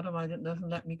otherwise it doesn't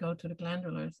let me go to the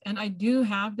glandulars. And I do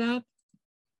have that.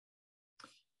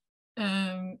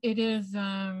 It is,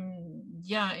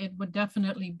 it would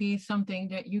definitely be something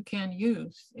that you can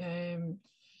use.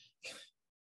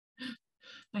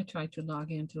 I tried to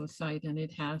log into a site and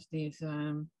it has these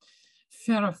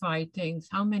verified things.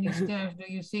 How many stairs do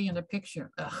you see in the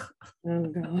picture? Ugh. Oh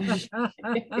gosh.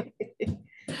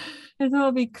 There's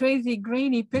all these crazy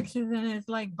grainy pictures and it's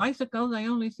like bicycles. I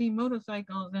only see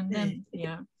motorcycles, and then,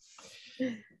 yeah.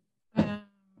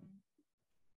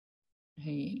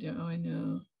 Hey, I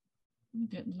know. You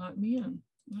didn't lock me in.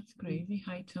 That's crazy.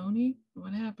 Hi, Toni.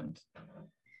 What happened?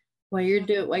 While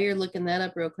you're looking that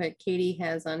up real quick, Katie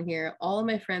has on here, all of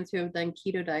my friends who have done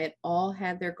keto diet all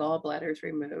had their gallbladders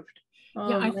removed. Oh,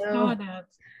 yeah, I saw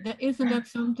that. Isn't that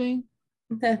something?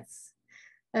 That's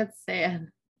sad.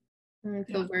 I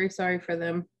feel very sorry for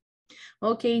them.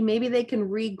 Okay, maybe they can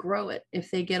regrow it if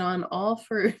they get on all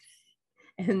fruit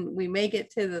and we make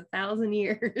it to the 1,000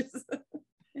 years.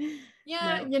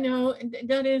 Yeah, no.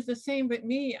 That is the same with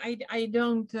me. I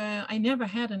never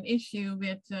had an issue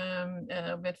with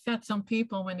fat. Some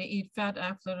people, when they eat fat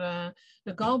after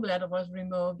the gallbladder was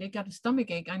removed, they got a stomach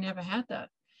ache. I never had that.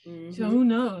 Mm-hmm. So who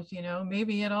knows,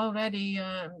 maybe it already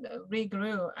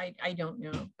regrew. I don't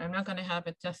know. I'm not going to have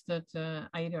it tested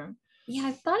either. Yeah,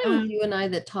 I thought it was you and I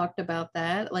that talked about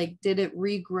that. Like, did it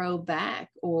regrow back,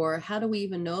 or how do we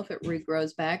even know if it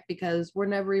regrows back? Because we're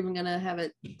never even going to have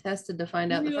it tested to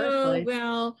find out in the first place.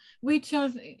 Well,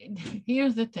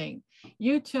 here's the thing.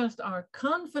 You just are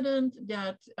confident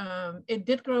that it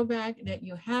did grow back, that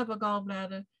you have a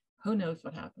gallbladder. Who knows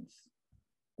what happens?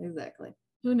 Exactly.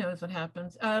 Who knows what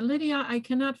happens? Lydia, I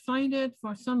cannot find it.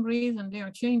 For some reason, they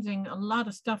are changing a lot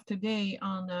of stuff today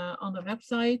on the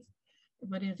website.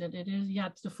 What is it?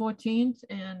 It's the 14th,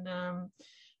 and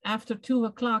after 2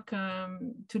 o'clock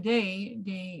today,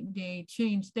 they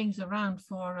changed things around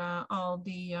for all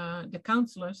the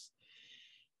counselors.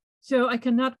 So I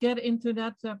cannot get into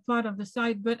that part of the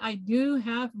site, but I do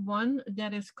have one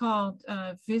that is called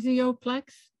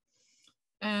Visioplex.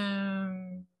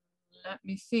 Let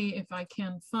me see if I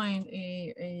can find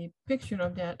a picture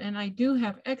of that. And I do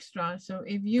have extra. So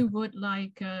if you would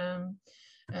like to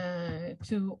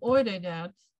order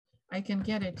that, I can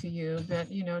get it to you, but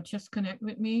just connect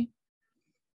with me.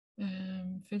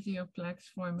 Visioplex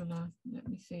formula. Let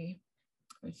me see.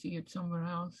 I see it somewhere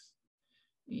else.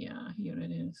 Yeah, here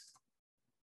it is.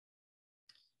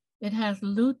 It has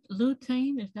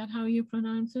lutein. Is that how you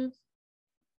pronounce it?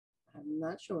 I'm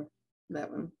not sure.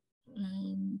 That one.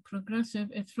 Progressive.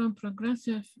 It's from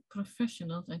Progressive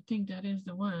Professionals. I think that is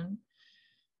the one.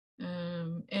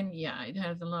 And yeah, it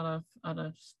has a lot of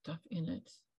other stuff in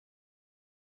it.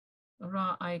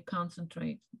 Raw eye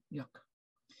concentrate. Yuck.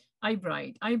 Eye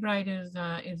bright. Eye bright is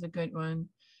a good one.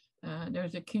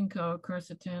 There's a ginkgo,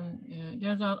 quercetin.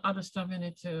 There's all other stuff in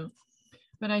it too.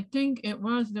 But I think it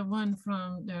was the one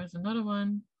from, there's another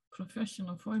one,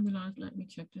 Professional Formulas. Let me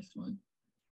check this one.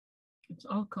 It's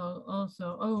all called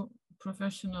also,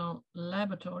 Professional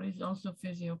Laboratories, also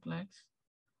Visioplex.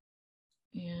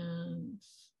 And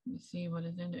let me see what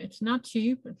is in there. It's not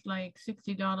cheap. It's like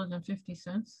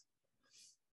 $60.50.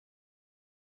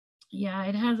 Yeah,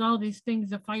 it has all these things,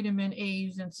 the vitamin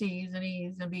A's and C's and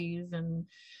E's and B's and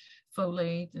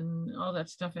folate and all that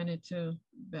stuff in it too.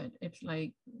 But it's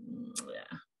like,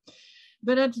 yeah.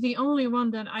 But that's the only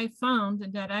one that I found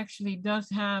that actually does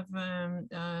have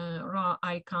raw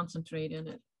eye concentrate in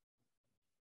it.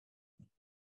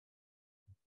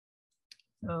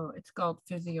 So it's called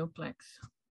Visioplex.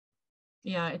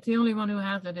 Yeah, it's the only one who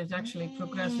has it is actually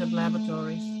Progressive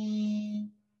Laboratories.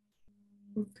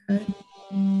 Okay.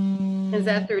 Is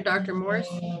that through Dr. Morris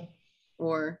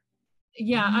or?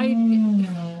 Yeah, you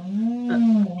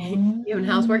having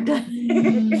housework done?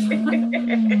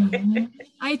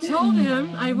 I told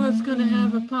him I was going to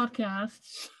have a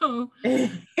podcast. So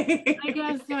I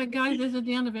guess, guys, this is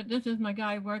the end of it. This is my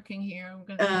guy working here.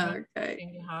 Okay.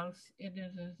 In the house. It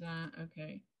is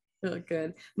okay. Oh,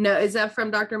 good. No, is that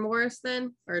from Dr. Morris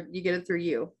then? Or you get it through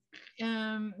you?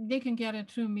 They can get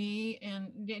it through me.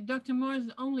 And Dr. Morris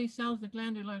only sells the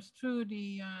glandulars through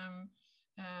the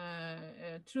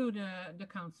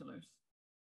counselors.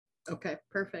 Okay,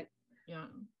 perfect. Yeah.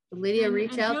 Lydia,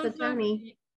 reach out Joseph, to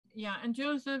Toni. Yeah, and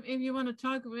Joseph, if you want to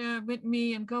talk with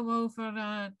me and go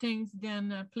over things,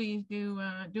 then please do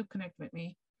connect with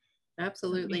me.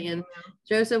 Absolutely. And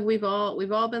Joseph, we've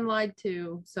all been lied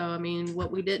to. So I mean,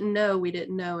 what we didn't know,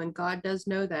 and God does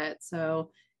know that.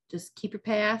 So just keep your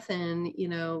path and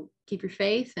keep your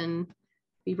faith and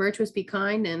be virtuous, be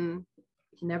kind, and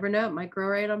you never know, it might grow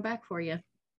right on back for you.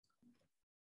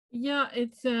 Yeah,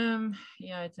 it's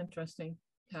interesting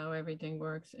how everything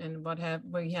works and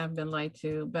we have been lied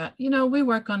to, but we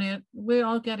work on it. We're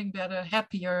all getting better,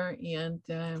 happier, and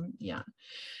yeah.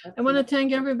 Absolutely. I want to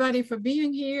thank everybody for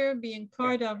being here, being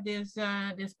part of this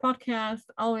podcast.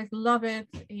 Always love it,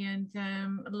 and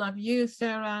love you,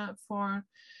 Sarah, for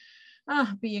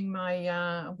being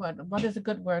my what is a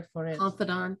good word for it?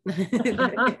 Confidant.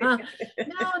 No,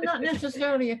 not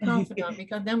necessarily a confidant,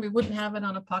 because then we wouldn't have it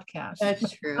on a podcast.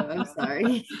 That's true. I'm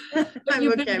sorry. But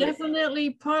you've been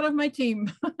definitely part of my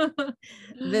team.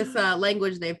 This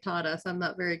language they've taught us, I'm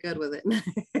not very good with it.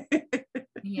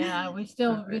 Yeah, we're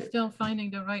still finding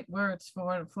the right words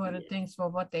for the things for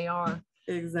what they are.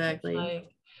 Exactly.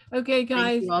 Okay, guys.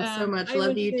 Thank you all so much.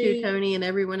 Love you too, Toni, and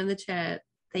everyone in the chat.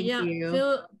 Thank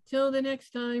you. Till the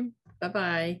next time.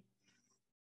 Bye-bye.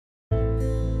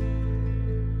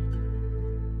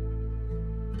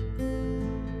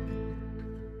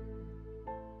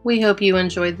 We hope you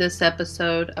enjoyed this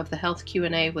episode of the Health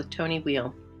Q&A with Toni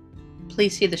Weel.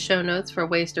 Please see the show notes for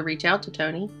ways to reach out to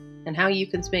Toni and how you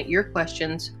can submit your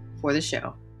questions for the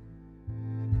show.